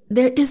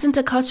 There isn't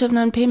a culture of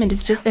non-payment.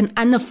 It's just an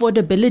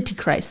unaffordability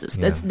crisis.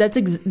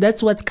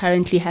 That's what's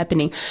currently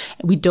happening.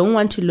 We don't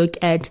want to look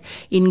at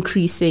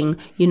increasing,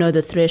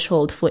 the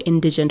threshold for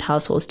indigent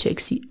households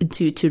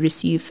to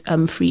receive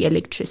free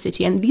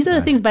electricity. And these are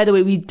the things, by the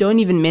way, we don't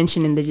even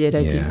mention in the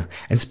JW. Yeah.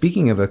 And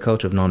speaking of a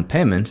culture of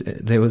non-payment,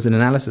 there was an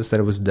analysis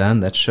that was done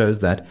that shows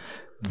that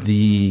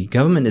the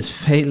government is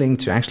failing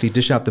to actually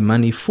dish out the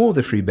money for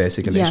the free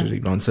basic electricity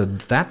grant. So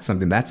that's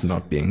something that's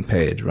not being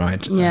paid,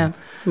 right? Just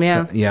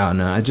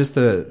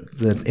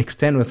the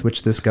extent with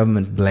which this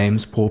government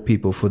blames poor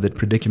people for the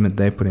predicament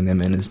they're putting them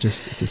in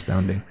it's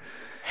astounding.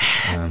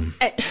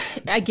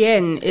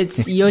 Again,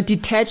 it's your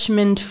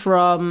detachment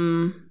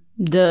from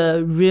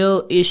the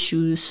real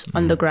issues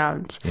on the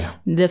ground. Yeah.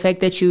 The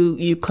fact that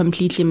you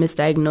completely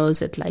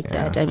misdiagnose it like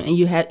that. I mean,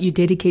 you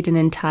dedicate an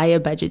entire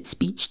budget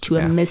speech to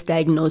a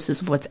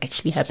misdiagnosis of what's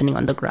actually happening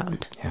on the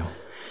ground. Yeah.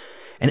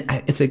 And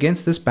it's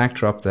against this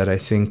backdrop that I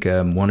think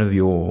one of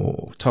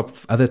your top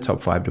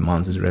 5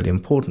 demands is really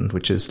important,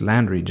 which is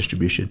land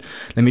redistribution.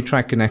 Let me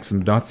try to connect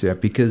some dots here,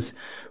 because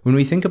when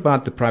we think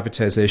about the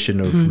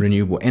privatization of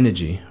renewable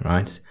energy,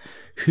 right?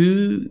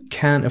 Who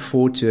can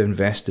afford to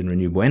invest in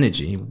renewable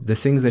energy? The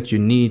things that you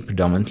need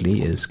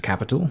predominantly is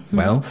capital,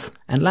 wealth,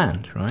 and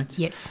land, right?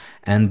 Yes.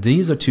 And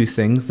these are two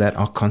things that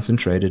are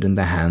concentrated in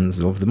the hands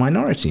of the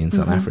minority in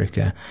South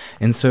Africa.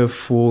 And so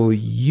for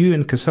you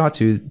and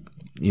Cosatu,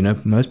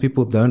 most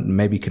people don't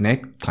maybe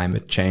connect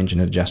climate change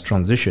and a just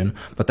transition,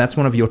 but that's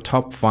one of your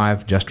top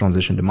 5 just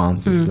transition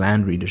demands is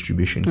land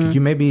redistribution. Could you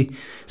maybe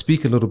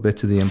speak a little bit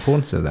to the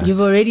importance of that?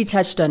 You've already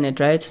touched on it,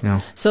 right?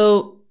 Yeah.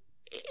 So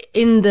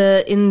in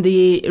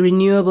the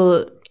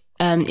renewable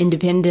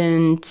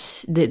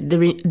independent the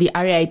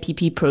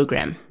RIPP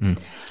program.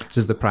 This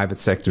is the private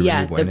sector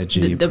renewable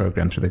energy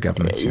program through the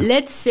government. Yeah.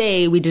 Let's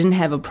say we didn't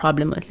have a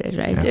problem with it,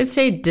 right? Yeah. Let's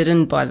say it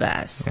didn't bother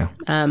us. Yeah.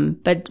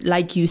 But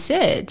like you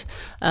said,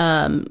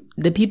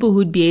 the people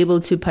who'd be able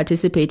to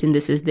participate in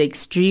this is the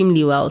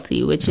extremely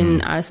wealthy, which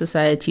in our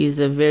society is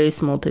a very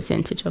small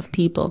percentage of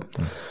people.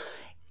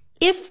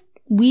 If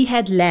we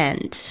had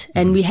land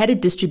and we had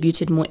it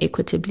distributed more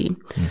equitably,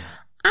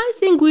 I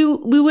think we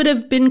would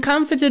have been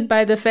comforted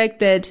by the fact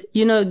that,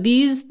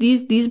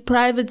 these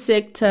private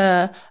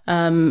sector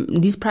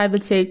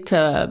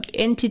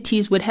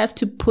entities would have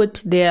to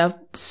put their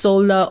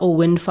solar or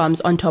wind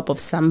farms on top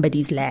of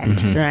somebody's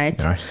land, right?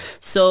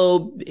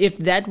 So if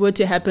that were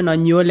to happen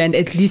on your land,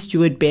 at least you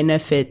would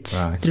benefit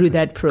through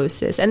that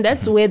process. And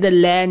that's where the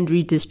land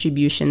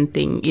redistribution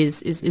thing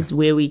is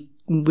where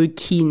we're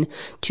keen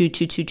to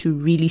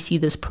really see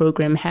this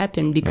program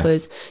happen,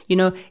 because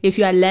if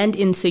you are land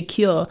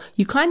insecure,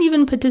 you can't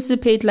even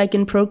participate like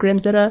in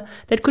programs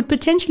that could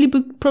potentially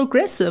be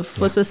progressive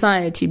for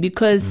society,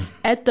 because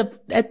at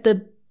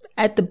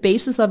the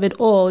basis of it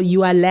all,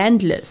 you are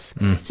landless.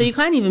 So you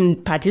can't even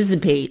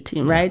participate,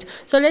 right?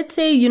 So let's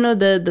say,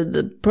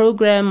 the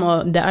program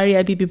or the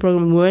REIPP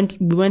program,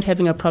 we weren't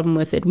having a problem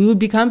with it. We would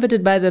be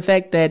comforted by the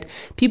fact that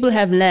people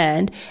have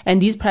land,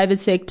 and these private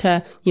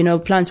sector,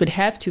 plants would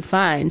have to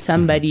find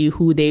somebody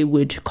who they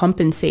would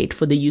compensate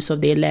for the use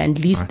of their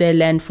land, lease their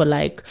land for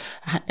like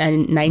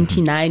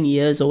 99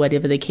 years or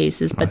whatever the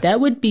case is. But that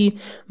would be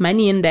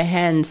money in the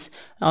hands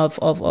of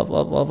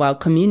our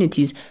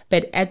communities.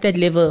 But at that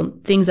level,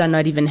 things are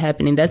not even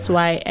happening. That's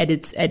why at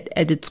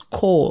its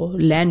core,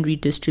 land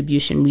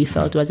redistribution we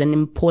felt was an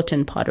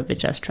important part of a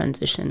just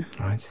transition.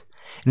 Right.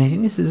 And I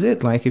think this is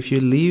it. Like, if you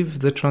leave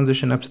the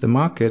transition up to the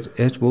market,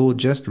 it will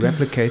just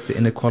replicate the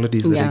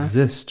inequalities that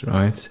exist,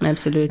 right?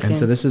 Absolutely. And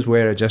so this is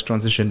where a just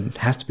transition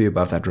has to be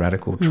about that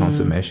radical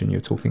transformation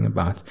you're talking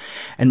about.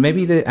 And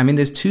maybe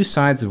there's two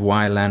sides of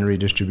why land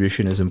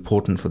redistribution is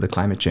important for the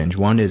climate change.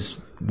 One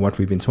is what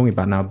we've been talking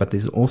about now, but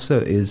there's also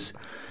is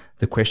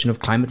the question of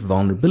climate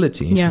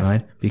vulnerability,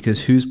 right?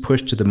 Because who's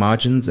pushed to the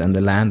margins and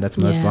the land that's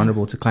most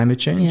vulnerable to climate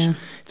change?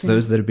 It's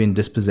those that have been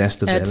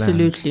dispossessed of their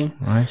land.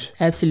 Right?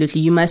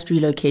 Absolutely. You must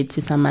relocate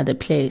to some other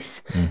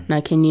place.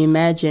 Now, can you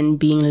imagine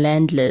being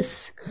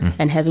landless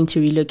and having to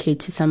relocate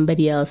to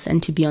somebody else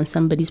and to be on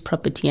somebody's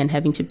property and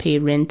having to pay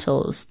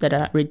rentals that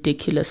are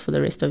ridiculous for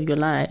the rest of your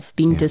life,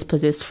 being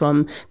dispossessed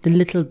from the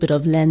little bit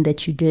of land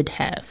that you did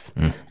have.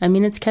 I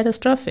mean, it's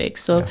catastrophic.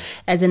 So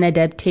as an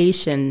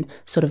adaptation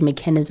sort of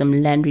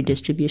mechanism, land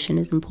redistribution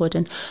is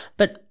important.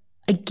 But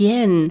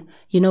again,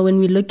 when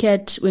we look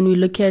at,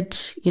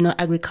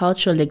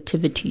 agricultural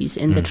activities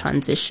in the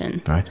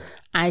transition, right.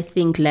 I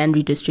think land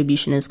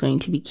redistribution is going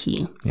to be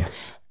key. Yeah.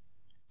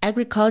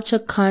 Agriculture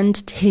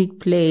can't take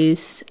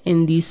place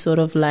in these sort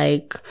of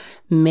like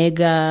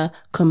mega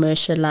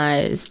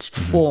commercialized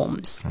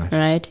forms,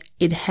 right?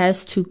 It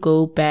has to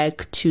go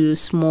back to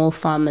small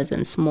farmers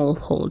and small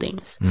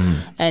holdings.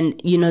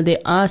 And, there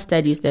are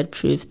studies that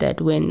prove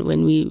that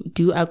when we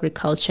do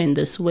agriculture in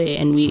this way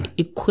and we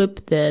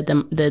equip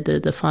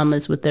the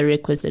farmers with the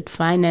requisite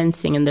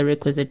financing and the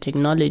requisite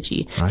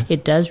technology,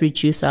 it does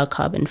reduce our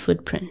carbon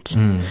footprint.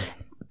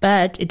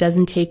 But it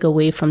doesn't take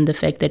away from the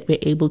fact that we're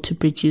able to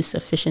produce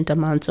sufficient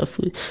amounts of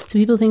food. So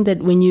people think that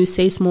when you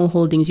say small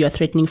holdings, you are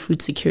threatening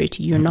food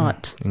security. You're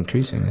not.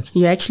 Increasing it.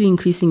 You're actually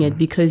increasing it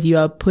because you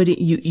are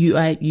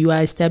you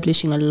are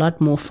establishing a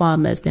lot more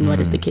farmers than what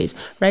is the case.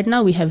 Right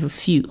now we have a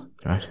few.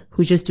 Right.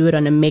 Who just do it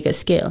on a mega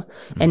scale.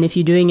 And if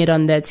you're doing it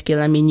on that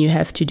scale, I mean, you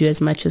have to do as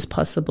much as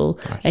possible.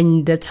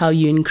 And that's how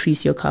you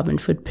increase your carbon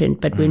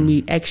footprint. But when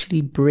we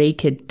actually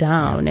break it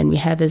down and we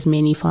have as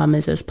many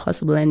farmers as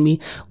possible and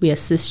we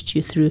assist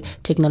you through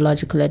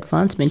technological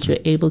advancement, you're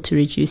able to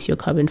reduce your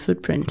carbon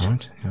footprint.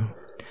 Right. Yeah.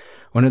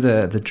 One of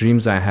the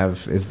dreams I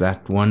have is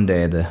that one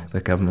day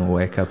the government will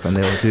wake up and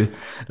they'll do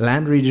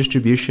land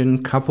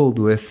redistribution coupled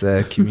with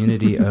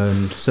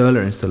community-owned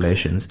solar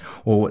installations,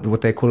 or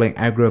what they're calling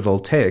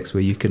agrovoltaics,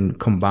 where you can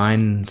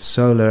combine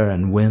solar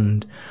and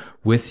wind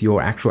with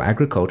your actual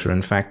agriculture.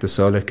 In fact, the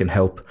solar can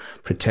help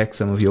protect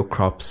some of your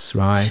crops,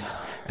 right?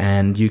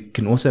 And you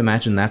can also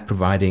imagine that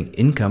providing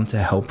income to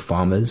help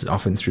farmers,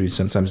 often through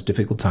sometimes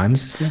difficult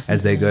times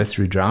as they go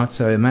through drought.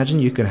 So imagine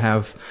you can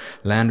have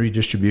land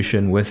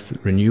redistribution with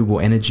renewable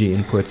energy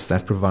inputs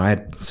that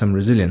provide some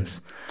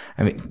resilience.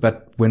 I mean,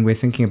 but when we're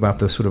thinking about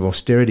the sort of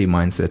austerity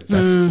mindset,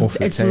 that's off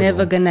the it's table.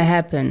 never going to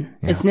happen.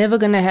 Yeah. It's never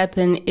going to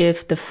happen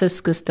if the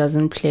fiscus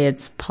doesn't play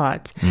its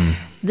part.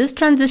 This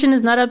transition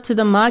is not up to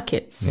the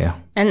markets. Yeah.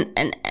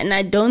 And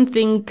I don't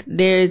think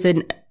there is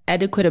an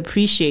adequate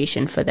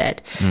appreciation for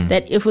that.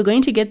 That if we're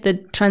going to get the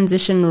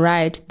transition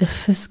right, the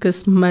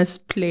fiscus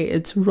must play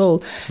its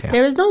role. Yeah.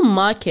 There is no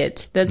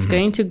market that's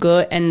going to go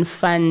and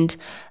fund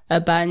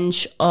a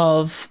bunch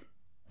of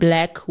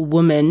black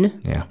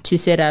women to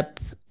set up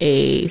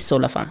a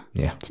solar farm.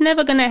 Yeah. It's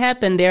never going to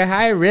happen. They're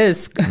high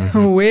risk.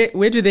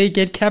 Where do they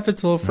get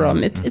capital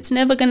from? It's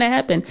never going to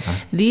happen.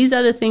 These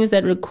are the things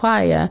that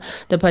require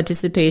the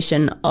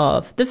participation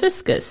of the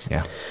fiscus.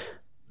 Yeah.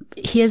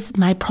 Here's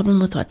my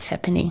problem with what's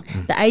happening.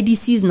 The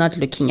IDC is not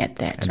looking at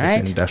that, and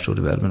right? The Industrial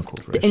Development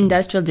Corporation. The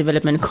Industrial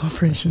Development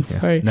Corporation,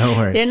 sorry. No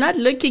worries. They're not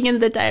looking in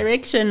the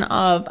direction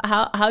of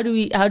how do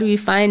we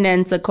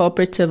finance a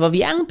cooperative of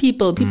young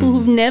people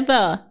who've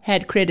never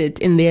had credit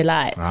in their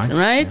lives,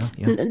 right?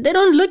 Yeah. They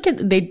don't look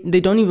at, they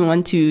don't even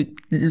want to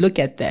look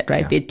at that,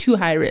 right? They're too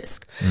high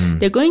risk.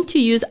 They're going to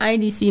use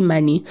IDC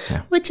money,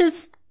 which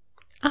is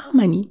our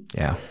money.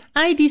 Yeah.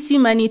 IDC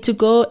money to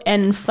go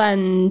and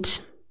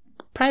fund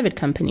private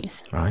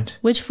companies, right?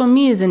 Which for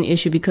me is an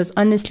issue because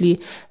honestly,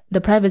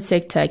 the private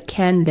sector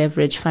can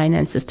leverage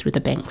finances through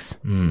the banks.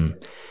 And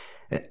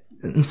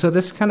so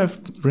this kind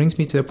of brings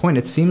me to a point.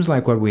 It seems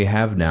like what we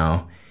have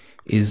now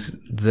is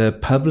the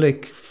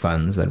public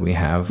funds that we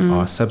have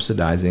are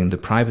subsidizing the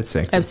private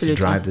sector to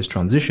drive this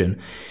transition,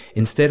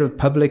 instead of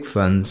public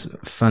funds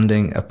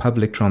funding a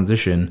public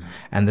transition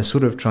and the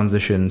sort of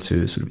transition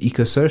to sort of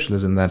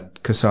eco-socialism that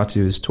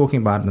COSATU is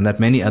talking about and that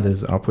many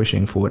others are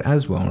pushing forward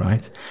as well,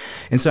 right?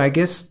 And so I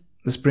guess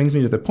this brings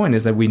me to the point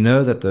is that we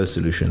know that those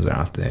solutions are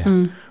out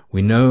there.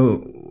 We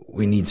know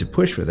we need to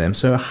push for them.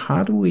 So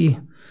how do we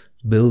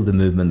build a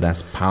movement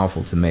that's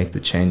powerful to make the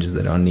changes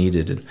that are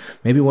needed? And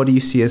maybe what do you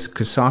see as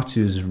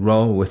COSATU's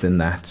role within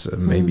that?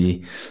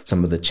 Maybe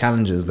some of the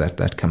challenges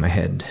that come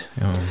ahead.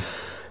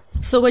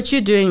 So what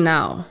you're doing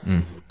now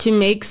to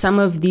make some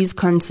of these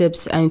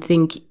concepts, I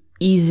think,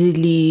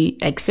 easily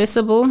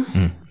accessible,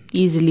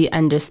 easily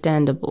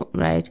understandable,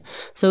 right?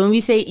 So when we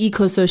say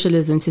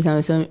eco-socialism to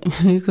someone,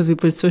 because we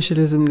put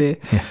socialism there,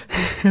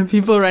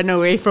 people run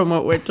away from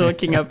what we're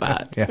talking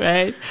about,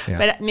 right? Yeah.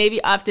 But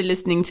maybe after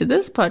listening to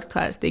this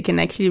podcast, they can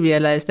actually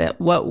realize that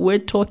what we're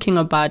talking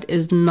about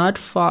is not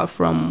far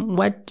from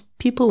what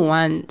people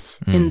want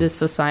in this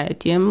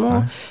society, a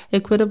more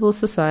equitable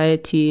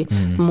society,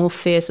 more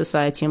fair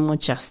society, a more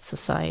just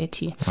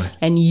society,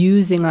 and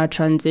using our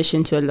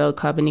transition to a low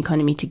carbon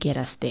economy to get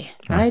us there,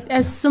 right?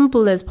 As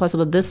simple as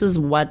possible. This is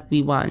what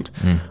we want.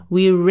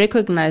 We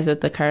recognize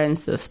that the current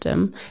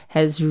system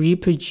has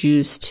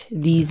reproduced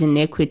these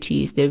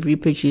inequities. They've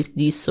reproduced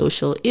these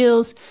social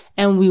ills,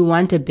 and we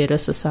want a better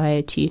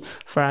society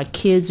for our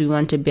kids. We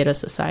want a better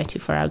society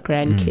for our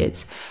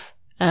grandkids.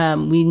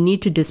 we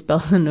need to dispel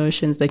the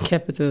notions that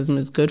capitalism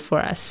is good for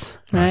us,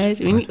 right?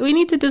 We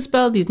need to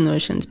dispel these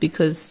notions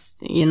because,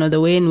 the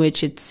way in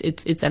which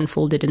it's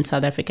unfolded in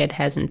South Africa, it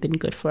hasn't been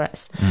good for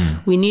us.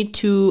 We need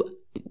to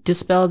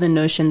dispel the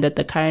notion that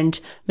the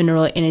current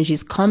mineral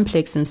energies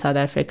complex in South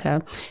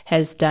Africa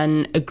has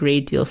done a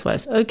great deal for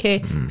us.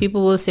 Okay,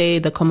 people will say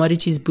the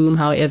commodities boom,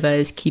 however,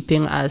 is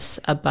keeping us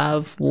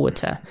above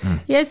water.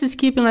 Yes, it's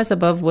keeping us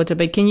above water,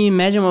 but can you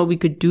imagine what we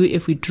could do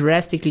if we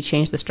drastically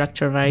change the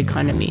structure of our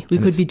economy? We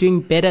could be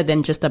doing better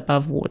than just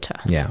above water.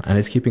 Yeah, and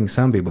it's keeping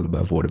some people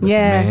above water, but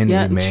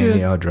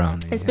many are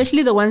drowning.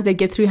 Especially the ones that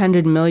get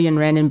 300 million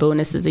rand in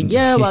bonuses a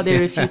year while they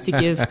refuse to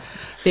give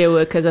their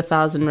workers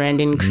 1,000 rand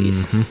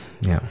increase.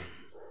 Yeah,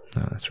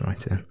 no, that's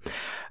right.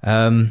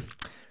 Yeah.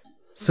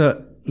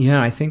 So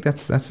I think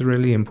that's a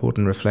really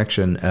important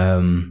reflection.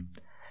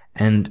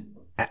 And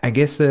I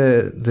guess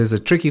there's a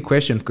tricky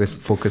question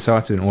for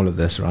COSATU in all of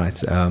this,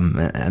 right?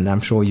 And I'm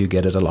sure you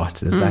get it a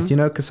lot. Is that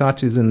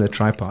COSATU's in the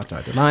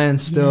tripartite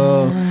alliance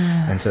still,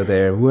 and so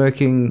they're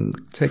working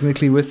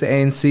technically with the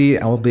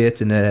ANC,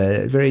 albeit in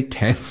a very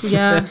tense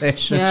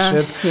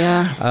relationship.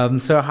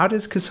 So how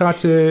does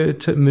COSATU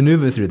to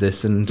maneuver through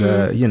this? And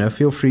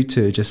feel free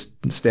to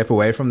just step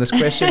away from this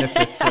question if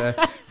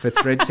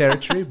it's red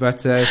territory.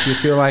 But if you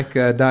feel like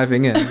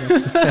diving in.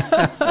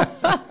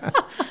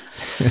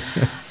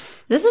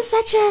 This is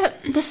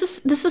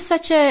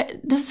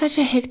such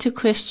a hectic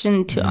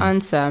question to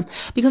answer,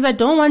 because I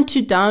don't want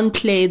to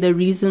downplay the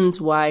reasons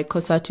why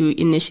COSATU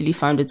initially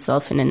found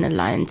itself in an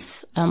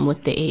alliance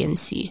with the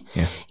ANC.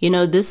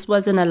 Yeah. This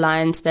was an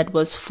alliance that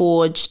was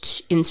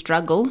forged in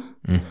struggle,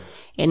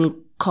 in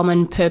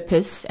common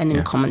purpose and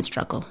in common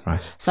struggle.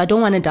 Right. So I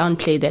don't want to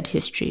downplay that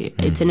history.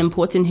 It's an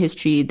important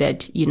history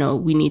that,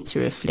 we need to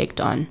reflect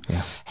on.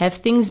 Yeah. Have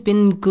things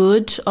been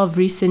good of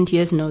recent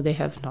years? No, they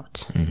have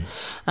not.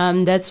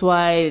 That's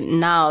why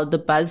now the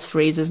buzz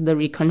phrase is the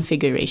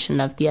reconfiguration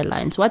of the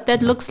alliance. What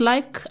that looks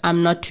like,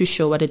 I'm not too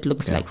sure what it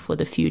looks like for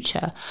the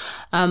future.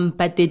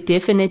 But there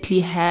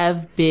definitely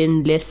have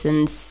been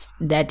lessons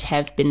that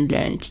have been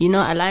learned.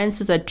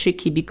 Alliances are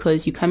tricky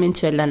because you come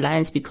into an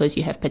alliance because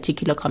you have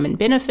particular common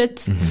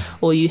benefits,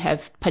 or you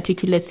have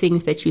particular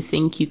things that you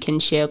think you can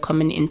share a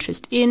common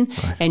interest in,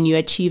 and you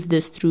achieve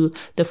this through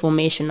the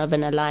formation of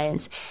an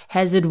alliance.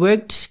 Has it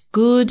worked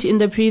good in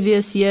the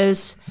previous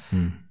years?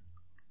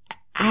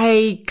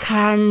 I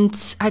can't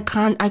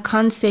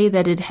say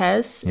that it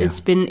has. Yeah.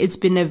 It's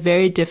been a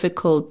very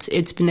difficult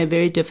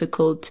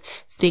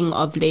thing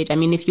of late. I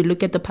mean, if you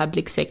look at the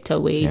public sector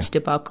wage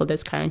debacle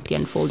that's currently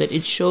unfolded,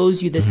 it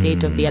shows you the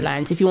state of the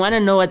alliance. If you want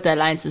to know what the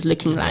alliance is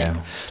looking like,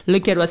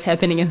 look at what's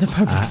happening in the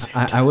public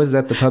sector. I was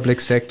at the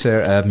public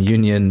sector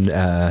union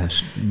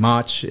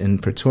march in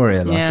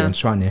Pretoria last year in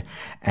Tshwane,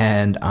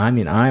 and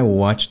I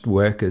watched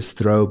workers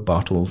throw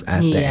bottles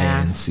at the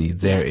ANC.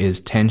 There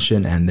is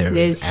tension and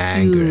there's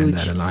anger in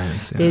that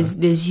alliance.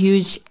 There's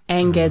huge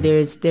anger. There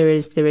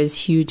is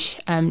huge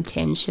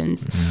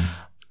tensions.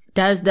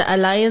 Does the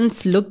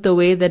alliance look the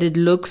way that it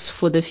looks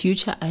for the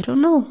future? I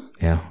don't know.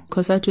 Yeah.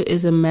 COSATU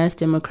is a mass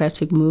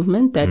democratic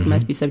movement that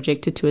must be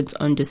subjected to its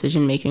own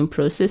decision-making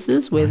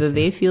processes. Whether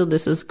they feel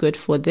this is good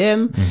for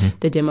them,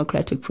 the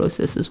democratic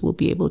processes will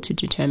be able to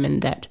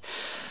determine that.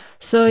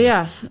 So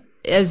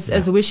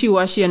as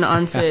wishy-washy an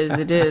answer as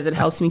it is, it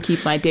helps me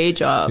keep my day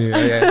job.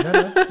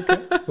 Okay.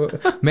 Well,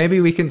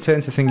 maybe we can turn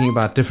to thinking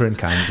about different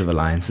kinds of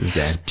alliances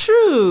then.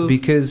 True.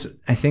 Because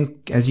I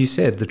think, as you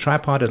said, the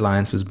tripartite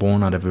alliance was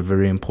born out of a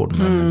very important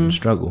moment in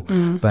struggle.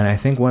 But I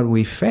think what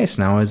we face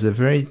now is a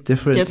very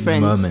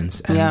different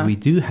moments. And we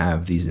do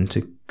have these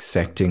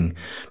intersecting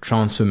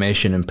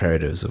transformation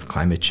imperatives of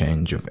climate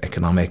change, of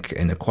economic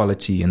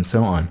inequality, and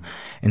so on.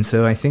 And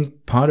so I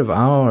think part of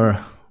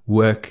our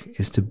work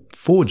is to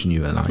forge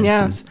new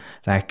alliances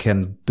that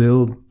can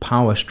build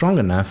power strong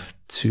enough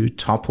to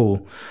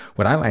topple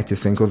what I like to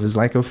think of as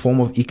like a form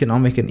of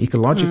economic and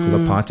ecological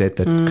apartheid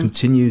that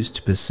continues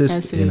to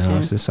persist in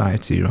our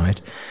society,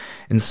 right?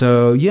 And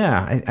so,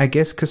 I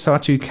guess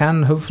COSATU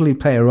can hopefully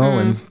play a role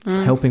in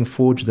helping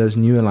forge those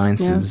new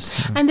alliances.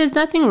 Yeah. And there's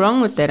nothing wrong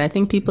with that. I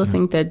think people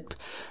think that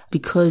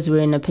because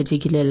we're in a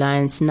particular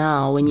alliance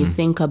now, when you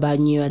think about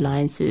new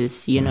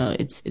alliances,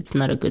 it's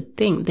not a good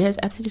thing. There's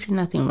absolutely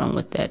nothing wrong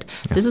with that.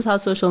 Yeah. This is how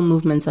social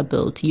movements are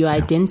built. You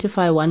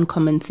identify one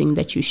common thing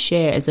that you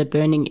share as a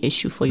burning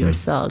issue for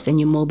yourselves, and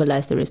you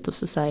mobilize the rest of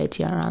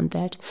society around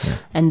that. Yeah.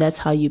 And that's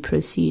how you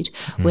proceed.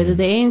 Whether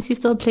the ANC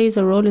still plays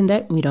a role in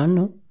that, we don't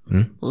know.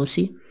 We'll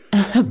see.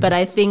 But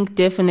I think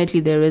definitely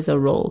there is a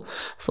role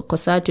for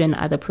COSATU and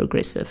other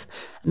progressive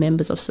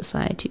members of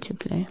society to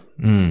play.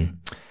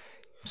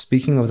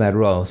 Speaking of that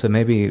role, so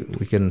maybe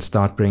we can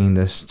start bringing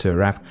this to a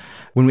wrap.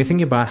 When we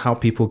think about how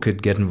people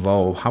could get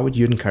involved, how would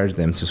you encourage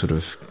them to sort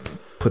of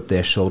put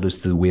their shoulders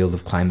to the wheel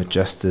of climate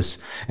justice?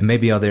 And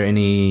maybe are there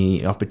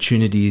any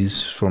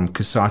opportunities from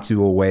COSATU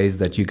or ways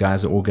that you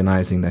guys are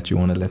organizing that you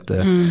want to let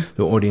the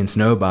audience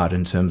know about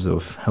in terms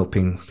of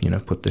helping,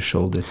 put the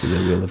shoulder to the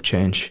wheel of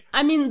change?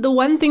 I mean, the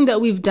one thing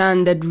that we've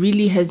done that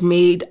really has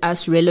made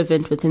us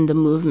relevant within the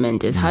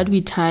movement is how do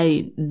we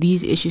tie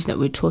these issues that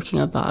we're talking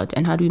about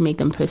and how do we make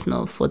them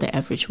personal for the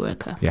average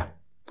worker? Yeah.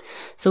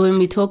 So when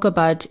we talk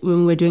about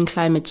when we're doing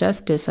climate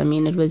justice, I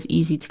mean, it was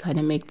easy to kind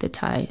of make the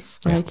ties,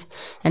 right? Yeah.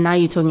 And now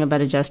you're talking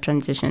about a just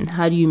transition.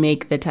 How do you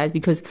make the ties?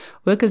 Because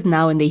workers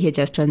now, when they hear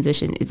just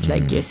transition, it's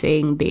like you're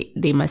saying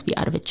they must be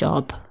out of a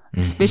job.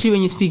 Especially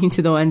when you're speaking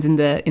to the ones in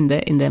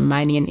the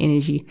mining and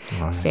energy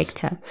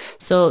sector.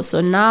 So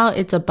now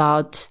it's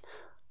about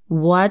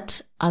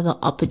what are the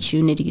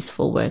opportunities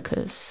for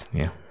workers.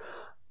 Yeah.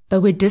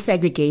 But we're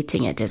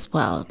disaggregating it as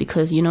well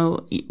because,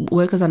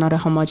 workers are not a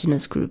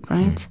homogenous group,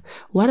 right?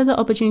 What are the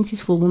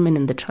opportunities for women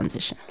in the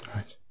transition?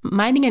 Right.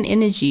 Mining and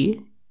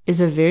energy is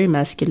a very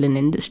masculine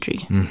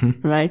industry,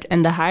 right?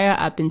 And the higher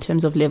up in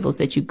terms of levels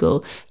that you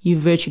go, you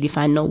virtually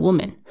find no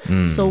women.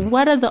 So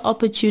what are the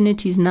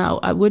opportunities now?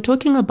 We're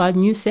talking about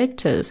new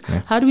sectors.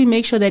 Yeah. How do we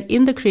make sure that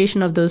in the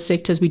creation of those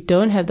sectors, we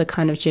don't have the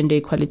kind of gender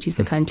inequalities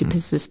that currently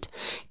persist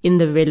in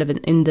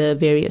the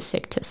various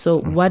sectors?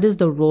 So what is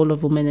the role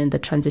of women in the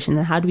transition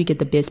and how do we get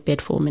the best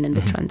bet for women in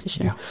the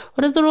transition? Yeah.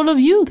 What is the role of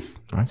youth?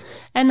 Right.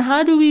 And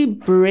how do we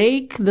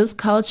break this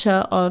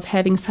culture of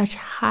having such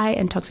high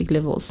and toxic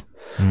levels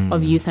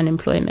of youth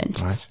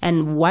unemployment? Right.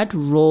 And what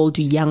role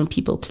do young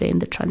people play in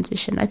the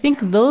transition? I think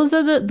those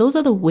are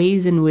the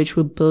ways in which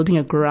we're building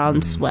a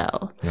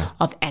groundswell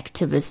of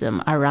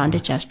activism around a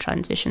just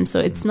transition. So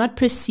it's not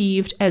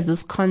perceived as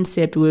this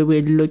concept where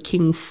we're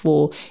looking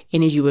for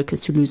energy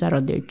workers to lose out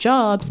on their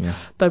jobs,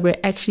 but we're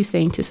actually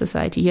saying to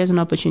society, here's an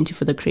opportunity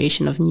for the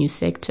creation of new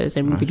sectors,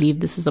 and we believe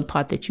this is a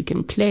part that you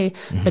can play,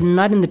 but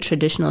not in the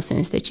traditional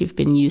sense that you've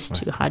been used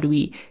to. How do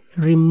we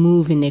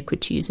remove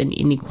inequities and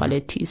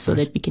inequalities so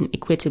that we can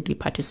equitably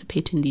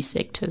participate in these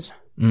sectors?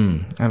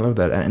 I love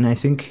that. And I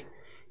think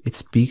it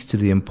speaks to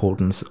the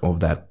importance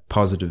of that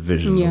positive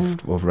vision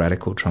of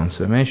radical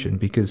transformation,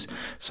 because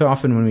so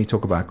often when we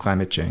talk about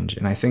climate change,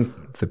 and I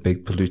think the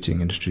big polluting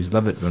industries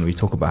love it when we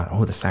talk about,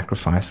 the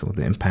sacrifice or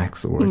the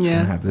impacts or it's going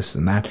to have this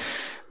and that.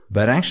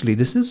 But actually,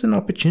 this is an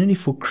opportunity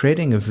for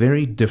creating a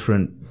very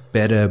different,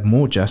 better,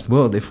 more just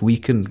world if we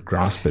can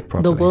grasp it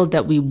properly. The world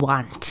that we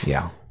want.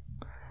 Yeah.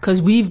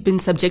 Because we've been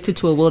subjected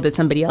to a world that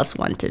somebody else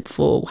wanted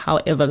for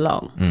however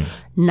long.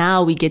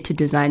 Now we get to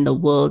design the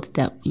world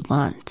that we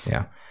want.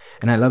 Yeah.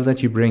 And I love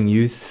that you bring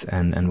youth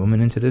and women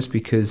into this,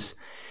 because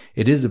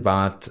it is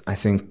about, I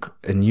think,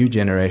 a new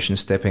generation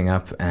stepping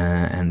up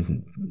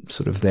and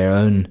sort of their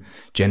own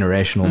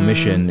generational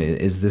mission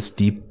is this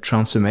deep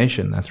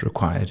transformation that's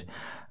required.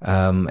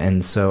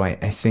 And so I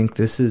think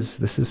this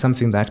is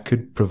something that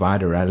could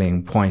provide a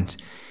rallying point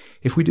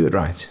if we do it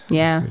right.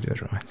 Yeah. If we do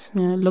it right.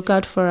 Yeah. Look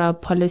out for our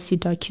policy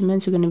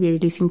documents. We're going to be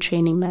releasing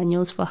training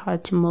manuals for how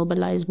to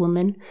mobilize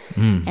women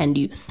and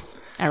youth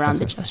around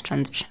the just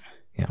transition.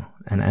 Yeah.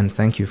 And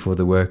thank you for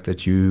the work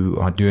that you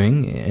are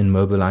doing in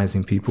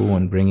mobilizing people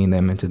and bringing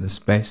them into the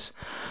space.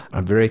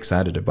 I'm very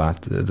excited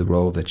about the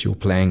role that you're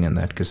playing and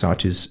that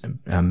COSATU is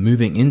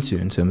moving into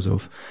in terms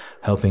of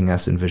helping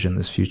us envision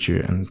this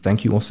future. And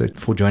thank you also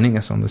for joining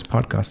us on this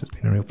podcast. It's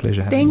been a real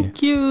pleasure having you.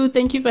 Thank you.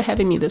 Thank you for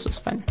having me. This was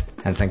fun.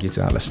 And thank you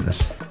to our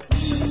listeners.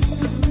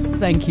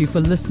 Thank you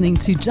for listening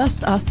to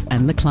Just Us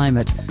and the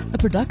Climate, a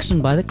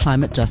production by the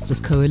Climate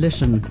Justice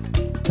Coalition.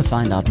 To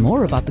find out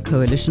more about the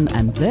Coalition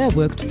and their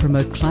work to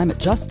promote climate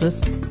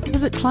justice,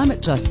 visit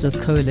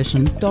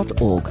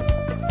climatejusticecoalition.org.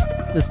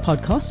 This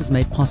podcast is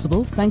made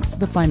possible thanks to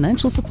the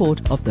financial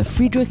support of the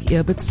Friedrich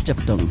Ebert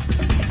Stiftung.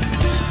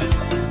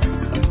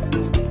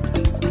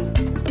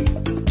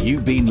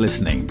 You've been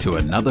listening to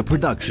another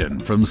production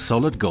from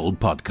Solid Gold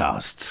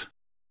Podcasts.